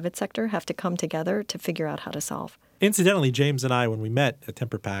and the private sector have to come together to figure out how to solve. Incidentally, James and I, when we met at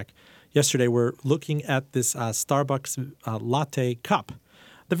TemperPack yesterday, were looking at this Starbucks latte cup.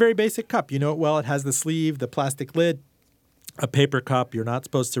 The very basic cup. You know it well. It has the sleeve, the plastic lid, a paper cup. You're not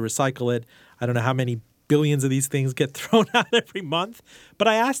supposed to recycle it. I don't know how many billions of these things get thrown out every month. But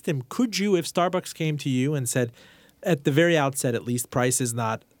I asked him, could you, if Starbucks came to you and said, at the very outset at least, price is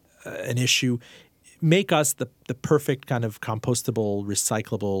not an issue, make us the perfect kind of compostable,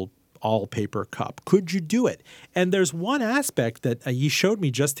 recyclable, all-paper cup. Could you do it? And there's one aspect that you showed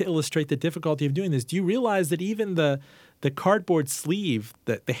me just to illustrate the difficulty of doing this. Do you realize that even the cardboard sleeve,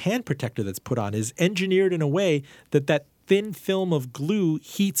 the hand protector that's put on, is engineered in a way that thin film of glue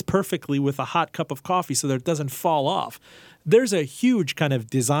heats perfectly with a hot cup of coffee so that it doesn't fall off? There's a huge kind of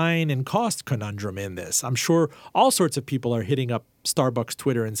design and cost conundrum in this. I'm sure all sorts of people are hitting up Starbucks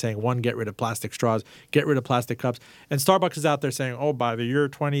Twitter and saying, one, get rid of plastic straws, get rid of plastic cups. And Starbucks is out there saying, oh, by the year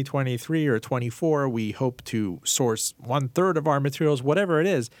 2023 or 24, we hope to source 1/3 of our materials, whatever it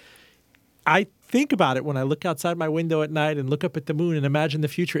is. I think about it when I look outside my window at night and look up at the moon and imagine the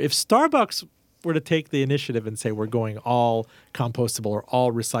future. If Starbucks were to take the initiative and say we're going all compostable or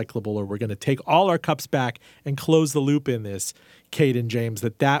all recyclable, or we're going to take all our cups back and close the loop in this, Kate and James,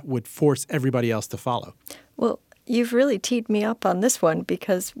 that would force everybody else to follow. Well, you've really teed me up on this one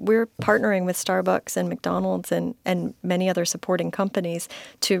because we're partnering with Starbucks and McDonald's and many other supporting companies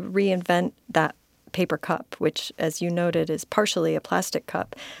to reinvent that paper cup, which, as you noted, is partially a plastic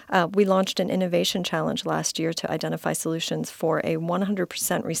cup. We launched an innovation challenge last year to identify solutions for a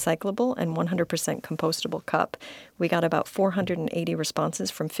 100% recyclable and 100% compostable cup. We got about 480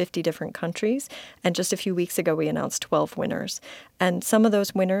 responses from 50 different countries, and just a few weeks ago we announced 12 winners. And some of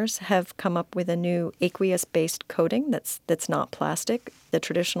those winners have come up with a new aqueous-based coating that's not plastic, the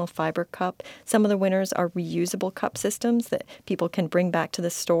traditional fiber cup. Some of the winners are reusable cup systems that people can bring back to the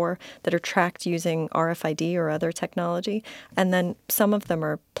store that are tracked using RFID or other technology. And then some of them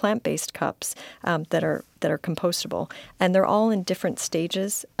are plant-based cups that are compostable. And they're all in different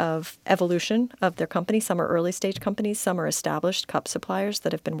stages of evolution of their company. Some are early-stage companies. Some are established cup suppliers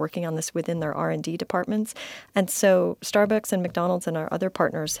that have been working on this within their R&D departments. And so Starbucks and McDonald's and our other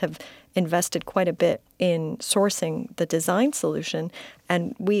partners have invested quite a bit in sourcing the design solution.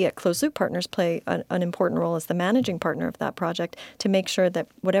 And we at Closed Loop Partners play an important role as the managing partner of that project to make sure that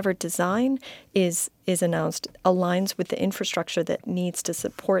whatever design is announced aligns with the infrastructure that needs to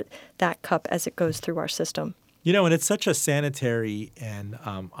support that cup as it goes through our system. And it's such a sanitary and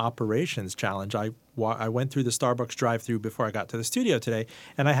operations challenge. I went through the Starbucks drive-thru before I got to the studio today,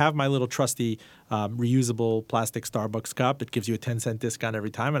 and I have my little trusty reusable plastic Starbucks cup. It gives you a 10-cent discount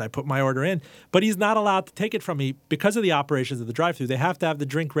every time, and I put my order in. But he's not allowed to take it from me because of the operations of the drive-thru. They have to have the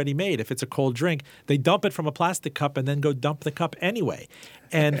drink ready-made. If it's a cold drink, they dump it from a plastic cup and then go dump the cup anyway.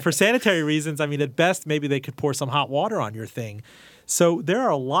 And for sanitary reasons, at best, maybe they could pour some hot water on your thing. So there are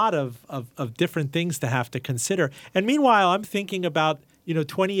a lot of different things to have to consider. And meanwhile, I'm thinking about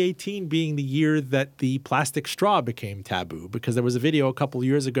 2018 being the year that the plastic straw became taboo, because there was a video a couple of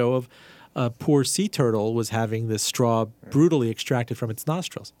years ago of a poor sea turtle was having this straw brutally extracted from its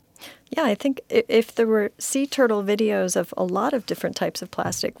nostrils. Yeah, I think if there were sea turtle videos of a lot of different types of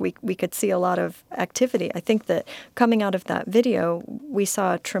plastic, we could see a lot of activity. I think that coming out of that video, we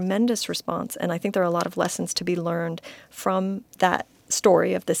saw a tremendous response, and I think there are a lot of lessons to be learned from that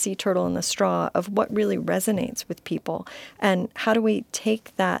story of the sea turtle and the straw, of what really resonates with people, and how do we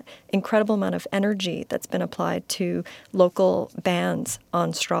take that incredible amount of energy that's been applied to local bans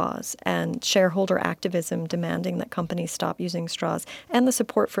on straws and shareholder activism demanding that companies stop using straws, and the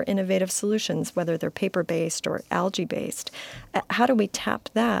support for innovative solutions, whether they're paper-based or algae-based. How do we tap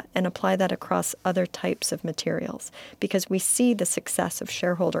that and apply that across other types of materials? Because we see the success of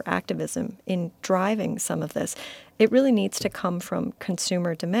shareholder activism in driving some of this. It really needs to come from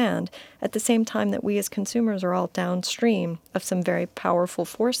consumer demand at the same time that we as consumers are all downstream of some very powerful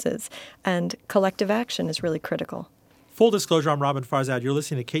forces, and collective action is really critical. Full disclosure, I'm Robin Farzad. You're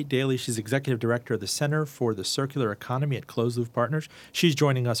listening to Kate Daly. She's Executive Director of the Center for the Circular Economy at Closed Loop Partners. She's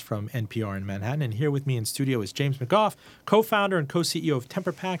joining us from NPR in Manhattan. And here with me in studio is James McGoff, co-founder and co-CEO of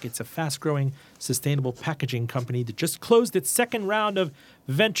TemperPack. It's a fast-growing, sustainable packaging company that just closed its second round of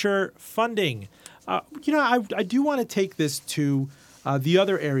venture funding. I do want to take this to the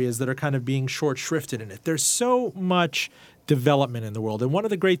other areas that are kind of being short shrifted in it. There's so much development in the world. And one of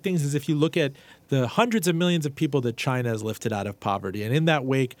the great things is if you look at the hundreds of millions of people that China has lifted out of poverty, and in that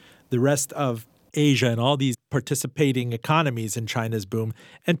wake, the rest of Asia and all these participating economies in China's boom,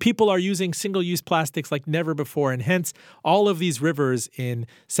 and people are using single-use plastics like never before, and hence all of these rivers in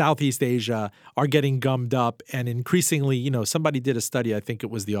Southeast Asia are getting gummed up, and increasingly, somebody did a study, I think it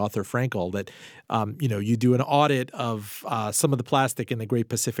was the author Frankel, that, you do an audit of some of the plastic in the Great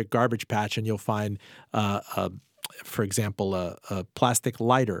Pacific Garbage Patch, and you'll find, for example, a plastic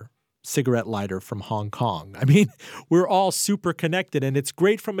lighter, cigarette lighter from Hong Kong. We're all super connected, and it's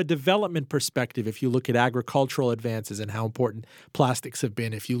great from a development perspective if you look at agricultural advances and how important plastics have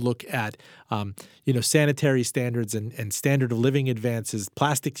been. If you look at, sanitary standards and standard of living advances,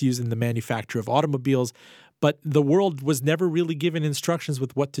 plastics used in the manufacture of automobiles. But the world was never really given instructions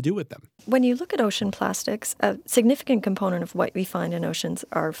with what to do with them. When you look at ocean plastics, a significant component of what we find in oceans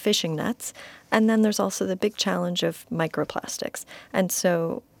are fishing nets. And then there's also the big challenge of microplastics. And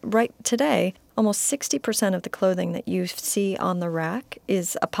so right today, almost 60% of the clothing that you see on the rack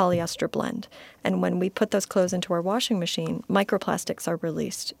is a polyester blend. And when we put those clothes into our washing machine, microplastics are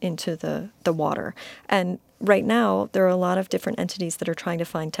released into the water. And right now, there are a lot of different entities that are trying to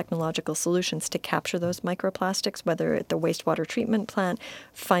find technological solutions to capture those microplastics, whether at the wastewater treatment plant,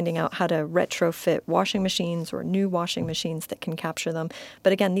 finding out how to retrofit washing machines or new washing machines that can capture them.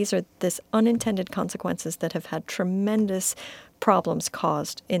 But again, these are this unintended consequences that have had tremendous problems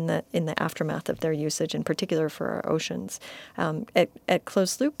caused in the aftermath of their usage, in particular for our oceans. At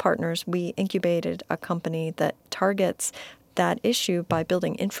Closed Loop Partners, we incubated a company that targets that issue by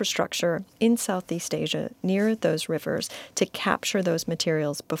building infrastructure in Southeast Asia near those rivers to capture those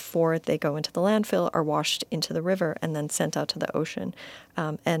materials before they go into the landfill, are washed into the river, and then sent out to the ocean.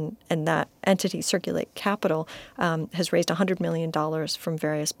 And that entity, Circulate Capital, has raised $100 million from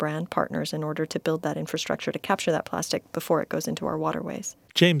various brand partners in order to build that infrastructure to capture that plastic before it goes into our waterways.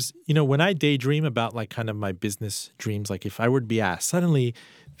 James, when I daydream about kind of my business dreams, if I were to be asked, suddenly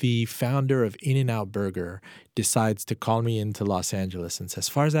the founder of In-N-Out Burger decides to call me into Los Angeles and says,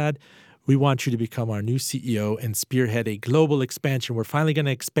 Farzad, we want you to become our new CEO and spearhead a global expansion. We're finally going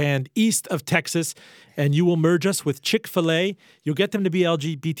to expand east of Texas, and you will merge us with Chick-fil-A. You'll get them to be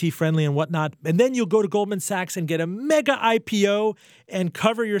LGBT friendly and whatnot. And then you'll go to Goldman Sachs and get a mega IPO and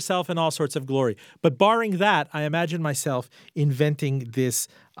cover yourself in all sorts of glory. But barring that, I imagine myself inventing this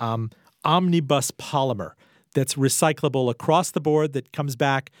omnibus polymer that's recyclable across the board, that comes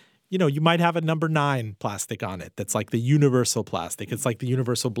back. You might have a number 9 plastic on it. That's like the universal plastic. It's like the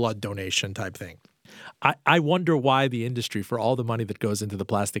universal blood donation type thing. I wonder why the industry, for all the money that goes into the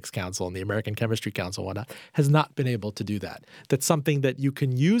Plastics Council and the American Chemistry Council and whatnot, has not been able to do that. That's something that you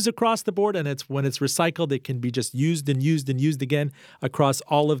can use across the board, and when it's recycled, it can be just used and used and used again across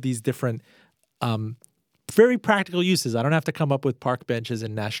all of these different very practical uses. I don't have to come up with park benches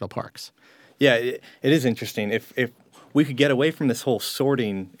in national parks. Yeah, it is interesting. If we could get away from this whole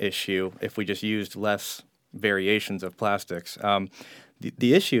sorting issue, if we just used less variations of plastics,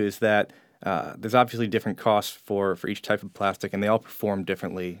 the issue is that there's obviously different costs for each type of plastic, and they all perform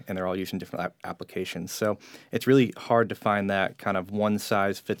differently, and they're all used in different applications. So it's really hard to find that kind of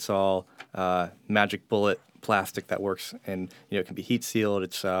one-size-fits-all magic bullet plastic that works, and it can be heat sealed.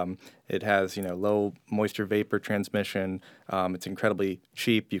 It has low moisture vapor transmission. It's incredibly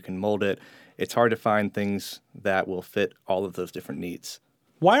cheap. You can mold it. It's hard to find things that will fit all of those different needs.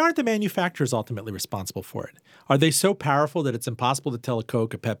 Why aren't the manufacturers ultimately responsible for it? Are they so powerful that it's impossible to tell a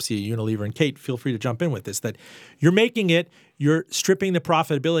Coke, a Pepsi, a Unilever, and Kate, feel free to jump in with this, that you're making it, you're stripping the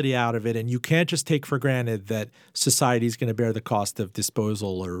profitability out of it, and you can't just take for granted that society is going to bear the cost of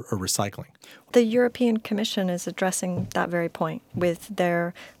disposal or recycling? The European Commission is addressing that very point with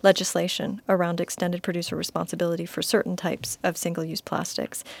their legislation around extended producer responsibility for certain types of single-use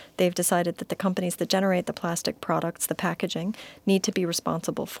plastics. They've decided that the companies that generate the plastic products, the packaging, need to be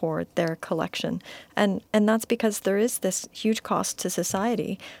responsible for their collection. And that's because there is this huge cost to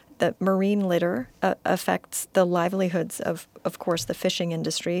society. That marine litter affects the livelihoods of course, the fishing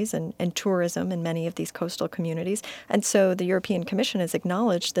industries and tourism in many of these coastal communities. And so the European Commission has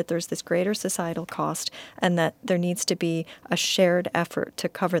acknowledged that there's this greater societal cost and that there needs to be a shared effort to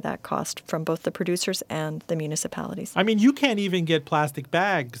cover that cost from both the producers and the municipalities. I mean, you can't even get plastic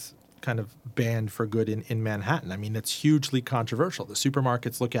bags kind of banned for good in Manhattan. I mean, it's hugely controversial. The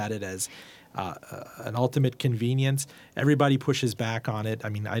supermarkets look at it as an ultimate convenience. Everybody pushes back on it. I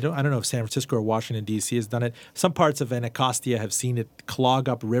mean, I don't know if San Francisco or Washington, D.C. has done it. Some parts of Anacostia have seen it clog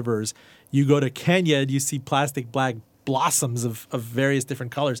up rivers. You go to Kenya and you see plastic bag blossoms of various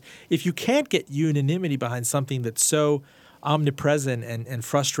different colors. If you can't get unanimity behind something that's so omnipresent and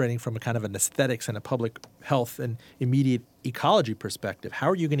frustrating from a kind of an aesthetics and a public health and immediate ecology perspective, how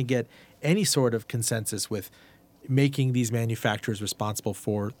are you going to get any sort of consensus with making these manufacturers responsible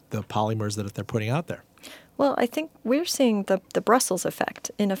for the polymers that they're putting out there? Well, I think we're seeing the Brussels effect,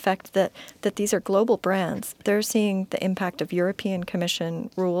 in effect that these are global brands. They're seeing the impact of European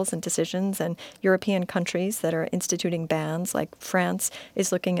Commission rules and decisions and European countries that are instituting bans, like France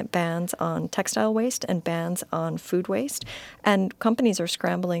is looking at bans on textile waste and bans on food waste. And companies are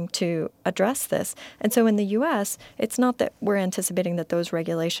scrambling to address this. And so in the U.S., it's not that we're anticipating that those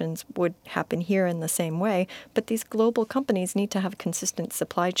regulations would happen here in the same way, but these global companies need to have consistent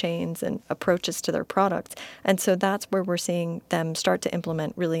supply chains and approaches to their products. And so that's where we're seeing them start to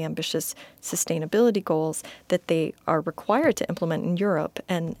implement really ambitious sustainability goals that they are required to implement in Europe,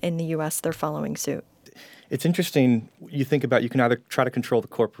 and in the U.S. they're following suit. It's interesting. You think about, you can either try to control the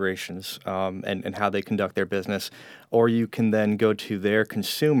corporations and how they conduct their business, or you can then go to their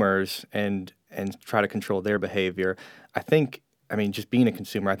consumers and try to control their behavior. Just being a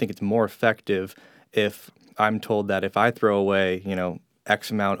consumer, I think it's more effective if I'm told that if I throw away,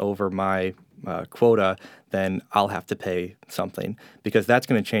 X amount over my quota, then I'll have to pay something, because that's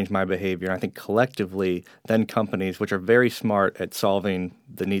going to change my behavior. And I think collectively, then companies, which are very smart at solving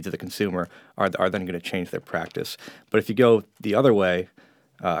the needs of the consumer, are then going to change their practice. But if you go the other way,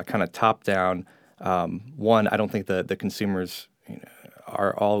 kind of top down, one, I don't think the consumers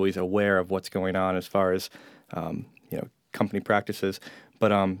are always aware of what's going on as far as company practices.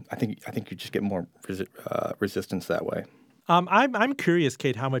 But I think you just get more resistance that way. I'm curious,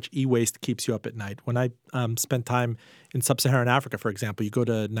 Kate, how much e-waste keeps you up at night. When I spent time in sub-Saharan Africa, for example, you go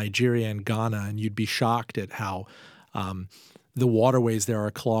to Nigeria and Ghana, and you'd be shocked at how the waterways there are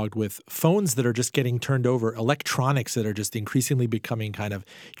clogged with phones that are just getting turned over, electronics that are just increasingly becoming kind of,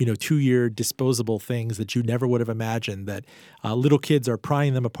 2-year disposable things that you never would have imagined, that little kids are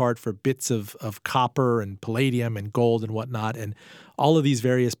prying them apart for bits of copper and palladium and gold and whatnot. And all of these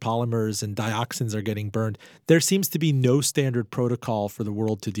various polymers and dioxins are getting burned. There seems to be no standard protocol for the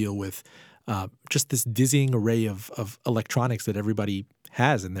world to deal with just this dizzying array of electronics that everybody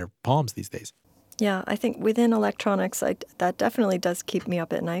has in their palms these days. Yeah, I think within electronics, that definitely does keep me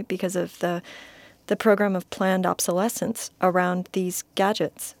up at night because of the program of planned obsolescence around these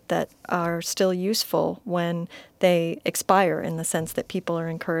gadgets that are still useful when they expire, in the sense that people are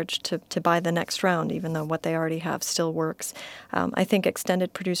encouraged to buy the next round, even though what they already have still works. I think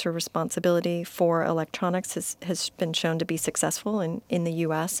extended producer responsibility for electronics has been shown to be successful in the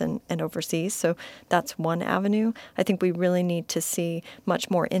U.S. and overseas, so that's one avenue. I think we really need to see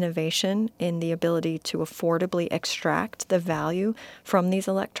much more innovation in the ability to affordably extract the value from these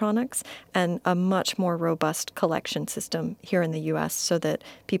electronics, and a much more robust collection system here in the U.S. so that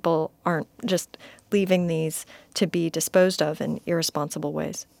people people aren't just leaving these to be disposed of in irresponsible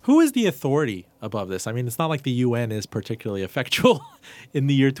ways. Who is the authority above this? I mean, it's not like the UN is particularly effectual in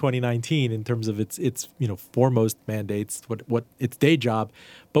the year 2019 in terms of its foremost mandates, what its day job.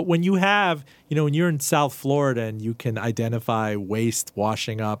 But when you have, when you're in South Florida and you can identify waste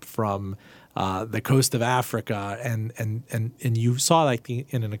washing up from the coast of Africa, and you saw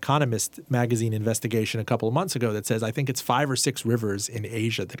in an Economist magazine investigation a couple of months ago that says I think it's 5 or 6 rivers in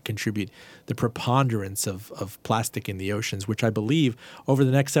Asia that contribute the preponderance of plastic in the oceans, which I believe over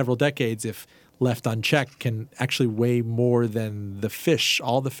the next several decades, if left unchecked, can actually weigh more than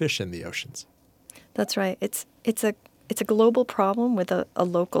all the fish in the oceans. That's right. It's a global problem with a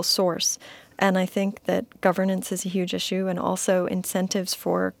local source. And I think that governance is a huge issue, and also incentives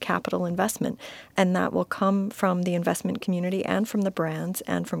for capital investment. And that will come from the investment community and from the brands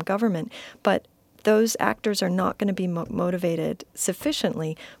and from government. But those actors are not going to be motivated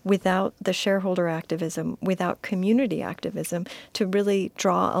sufficiently without the shareholder activism, without community activism to really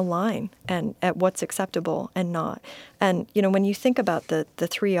draw a line and at what's acceptable and not. And, when you think about the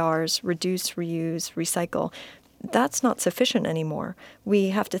 3 R's, reduce, reuse, recycle, that's not sufficient anymore. We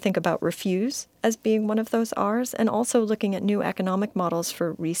have to think about refuse as being one of those R's, and also looking at new economic models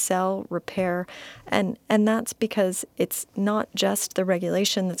for resell, repair, and that's because it's not just the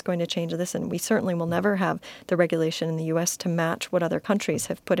regulation that's going to change this, and we certainly will never have the regulation in the U.S. to match what other countries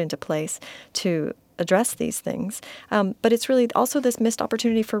have put into place to address these things. But it's really also this missed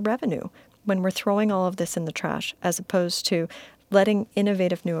opportunity for revenue when we're throwing all of this in the trash, as opposed to letting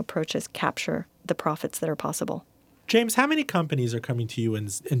innovative new approaches capture the profits that are possible. James, how many companies are coming to you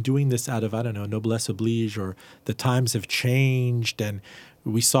and doing this out of, noblesse oblige, or the times have changed and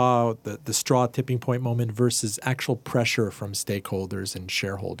we saw the straw tipping point moment versus actual pressure from stakeholders and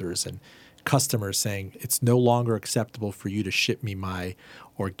shareholders and customers saying it's no longer acceptable for you to ship me my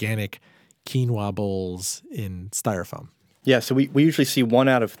organic quinoa bowls in styrofoam? Yeah, so we usually see 1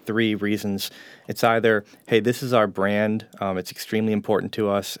 out of 3 reasons. It's either, hey, this is our brand, it's extremely important to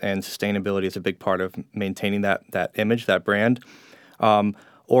us, and sustainability is a big part of maintaining that image, that brand.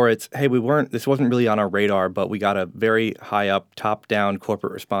 Or it's, hey, this wasn't really on our radar, but we got a very high up, top-down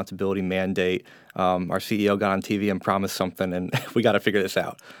corporate responsibility mandate. Our CEO got on TV and promised something, and we got to figure this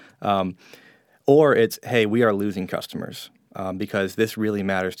out. Or it's, hey, we are losing customers. Because this really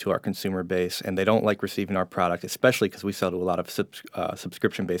matters to our consumer base, and they don't like receiving our product, especially because we sell to a lot of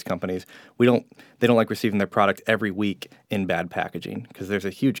subscription-based companies. They don't like receiving their product every week in bad packaging because there's a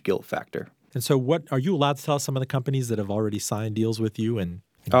huge guilt factor. And so, what are you allowed to tell some of the companies that have already signed deals with you and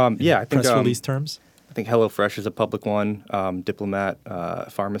I think press release terms? I think HelloFresh is a public one. Diplomat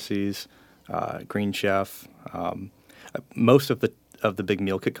Pharmacies, Green Chef, most of the big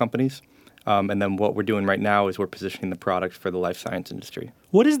meal kit companies. And then what we're doing right now is we're positioning the product for the life science industry.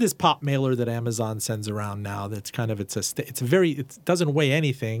 What is this pop mailer that Amazon sends around now? That's kind of it doesn't weigh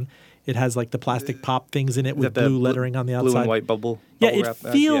anything. It has like the plastic pop things in it with blue lettering on the outside. Blue and white bubble. Yeah, it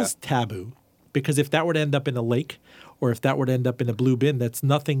feels taboo because if that were to end up in a lake or if that were to end up in a blue bin, that's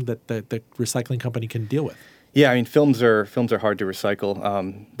nothing that the recycling company can deal with. Yeah, I mean films are hard to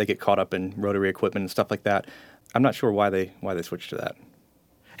recycle. They get caught up in rotary equipment and stuff like that. I'm not sure why they switched to that.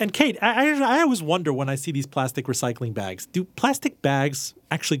 And Kate, I always wonder when I see these plastic recycling bags, do plastic bags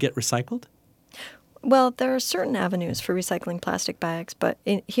actually get recycled? Well, there are certain avenues for recycling plastic bags, but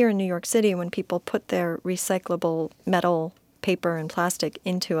here in New York City, when people put their recyclable metal, paper, and plastic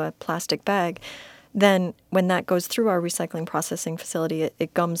into a plastic bag, then when that goes through our recycling processing facility,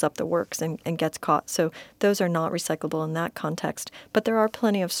 it gums up the works and gets caught. So those are not recyclable in that context. But there are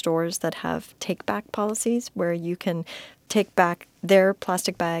plenty of stores that have take-back policies where you can take back their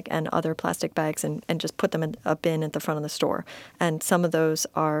plastic bag and other plastic bags and just put them in a bin at the front of the store. And some of those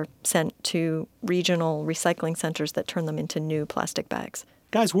are sent to regional recycling centers that turn them into new plastic bags.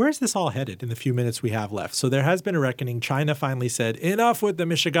 Guys, where is this all headed in the few minutes we have left? So there has been a reckoning. China finally said, enough with the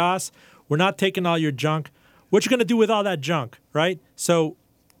mishigas. We're not taking all your junk. What you going to do with all that junk, right? So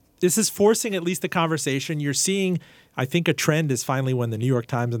this is forcing at least a conversation. You're seeing, I think a trend is finally when the New York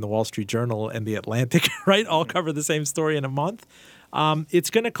Times and the Wall Street Journal and the Atlantic, right, all cover the same story in a month. It's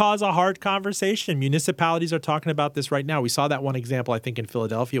going to cause a hard conversation. Municipalities are talking about this right now. We saw that one example, I think, in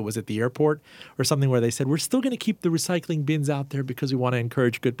Philadelphia, was at the airport or something where they said, we're still going to keep the recycling bins out there because we want to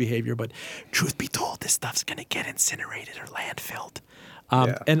encourage good behavior. But truth be told, this stuff's going to get incinerated or landfilled.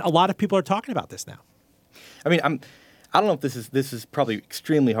 And a lot of people are talking about this now. I mean, I don't know if this is probably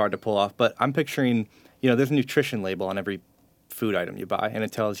extremely hard to pull off, but I'm picturing, there's a nutrition label on every food item you buy, and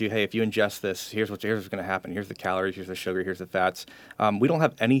it tells you, hey, if you ingest this, here's what's going to happen. Here's the calories, here's the sugar, here's the fats. We don't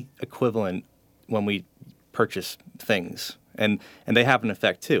have any equivalent when we purchase things. And they have an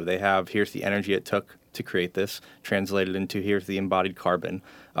effect too. They have, here's the energy it took to create this, translated into here's the embodied carbon.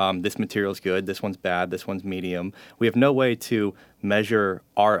 This material's good, this one's bad, this one's medium. We have no way to measure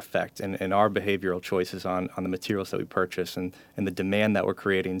our effect and our behavioral choices on the materials that we purchase and the demand that we're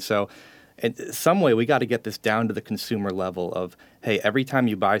creating. So in some way, we got to get this down to the consumer level of, hey, every time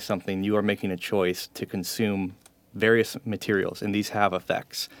you buy something, you are making a choice to consume various materials, and these have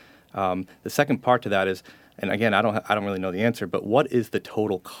effects. The second part to that is, and again, I don't really know the answer, but what is the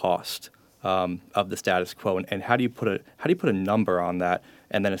total cost of the status quo, and how do you put a number on that,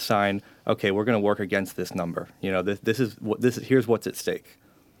 and then assign, okay, we're going to work against this number. Here's what's at stake.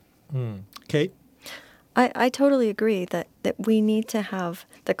 Kate? I totally agree that we need to have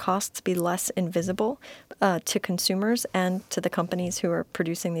the costs be less invisible to consumers and to the companies who are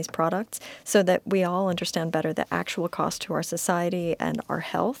producing these products, so that we all understand better the actual cost to our society and our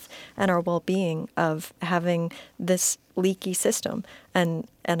health and our well-being of having this leaky system. And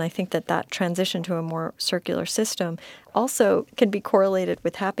I think that transition to a more circular system also can be correlated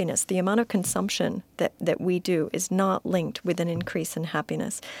with happiness. The amount of consumption that we do is not linked with an increase in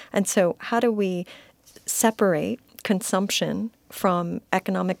happiness. And so how do we separate consumption from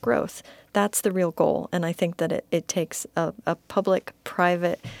economic growth? That's the real goal. And I think that it takes a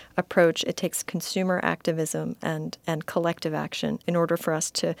public-private approach. It takes consumer activism and collective action in order for us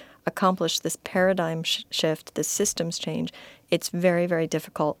to accomplish this paradigm shift, this systems change. It's very, very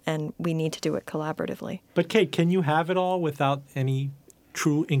difficult, and we need to do it collaboratively. But Kate, can you have it all without any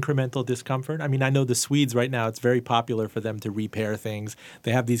true incremental discomfort? I mean, I know the Swedes right now, it's very popular for them to repair things.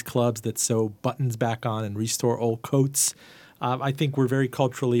 They have these clubs that sew buttons back on and restore old coats. I think we're very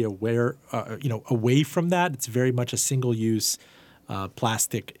culturally aware, away from that. It's very much a single-use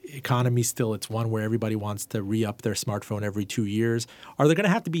plastic economy still. It's one where everybody wants to re-up their smartphone every 2 years. Are there going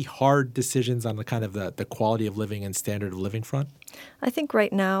to have to be hard decisions on the kind of the quality of living and standard of living front? I think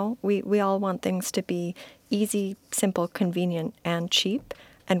right now we all want things to be easy, simple, convenient, and cheap.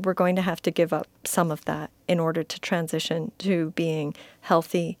 And we're going to have to give up some of that in order to transition to being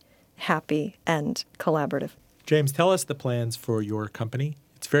healthy, happy, and collaborative. James, tell us the plans for your company.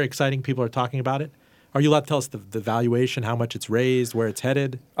 It's very exciting. People are talking about it. Are you allowed to tell us the valuation, how much it's raised, where it's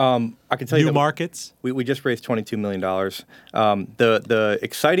headed? I can tell you new markets. We just raised $22 million. The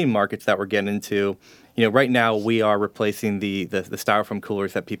exciting markets that we're getting into, right now we are replacing the styrofoam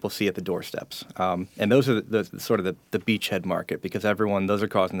coolers that people see at the doorsteps, and those are the sort of the beachhead market, because those are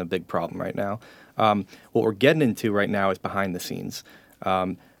causing a big problem right now. What we're getting into right now is behind the scenes.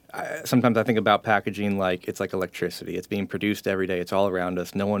 Sometimes I think about packaging like it's like electricity. It's being produced every day. It's all around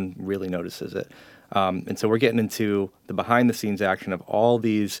us. No one really notices it. And so we're getting into the behind-the-scenes action of all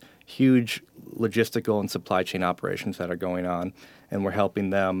these huge logistical and supply chain operations that are going on, and we're helping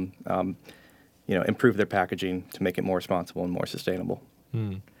them, improve their packaging to make it more responsible and more sustainable.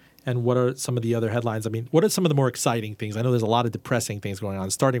 And what are some of the other headlines? I mean, what are some of the more exciting things? I know there's a lot of depressing things going on,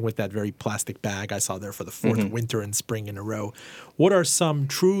 starting with that very plastic bag I saw there for the fourth winter and spring in a row. What are some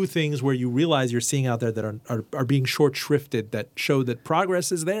true things where you realize you're seeing out there that are being short-shrifted, that show that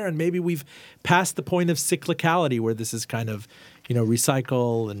progress is there, and maybe we've passed the point of cyclicality where this is kind of,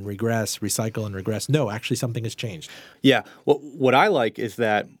 recycle and regress. No, actually something has changed. Yeah. What I like is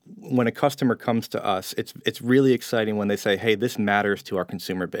that when a customer comes to us, it's really exciting when they say, hey, this matters to our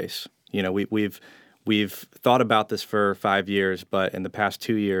consumer base. We've thought about this for 5 years, but in the past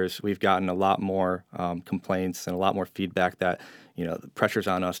 2 years, we've gotten a lot more complaints and a lot more feedback that, the pressure's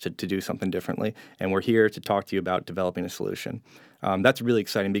on us to do something differently. And we're here to talk to you about developing a solution. That's really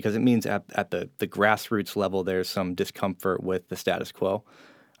exciting because it means at the grassroots level, there's some discomfort with the status quo.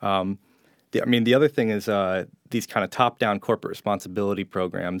 The other thing is these kind of top-down corporate responsibility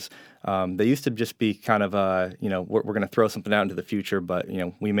programs. They used to just be kind of, we're going to throw something out into the future, but,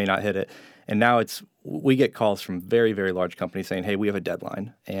 we may not hit it. And now we get calls from very, very large companies saying, hey, we have a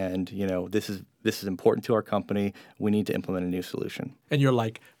deadline, and, this is important to our company. We need to implement a new solution. And you're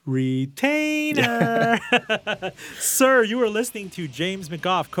like, retainer. Sir, you are listening to James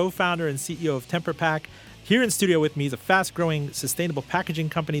McGoff, co-founder and CEO of TemperPack. Here in studio with me is a fast-growing sustainable packaging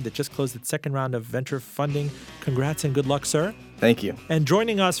company that just closed its second round of venture funding. Congrats and good luck, sir. Thank you. And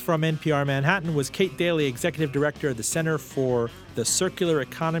joining us from NPR Manhattan was Kate Daly, Executive Director of the Center for the Circular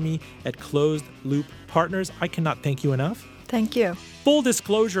Economy at Closed Loop Partners. I cannot thank you enough. Thank you. Full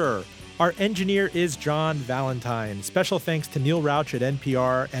disclosure, our engineer is John Valentine. Special thanks to Neil Rauch at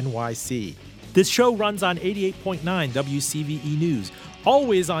NPR NYC. This show runs on 88.9 WCVE News,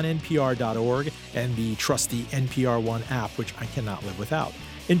 always on NPR.org and the trusty NPR One app, which I cannot live without.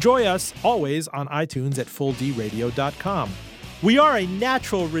 Enjoy us always on iTunes at FullDRadio.com. We are a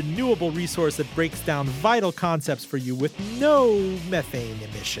natural, renewable resource that breaks down vital concepts for you with no methane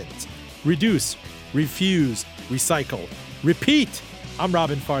emissions. Reduce, refuse, recycle, repeat. I'm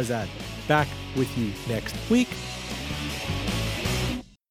Robin Farzad. Back with you next week.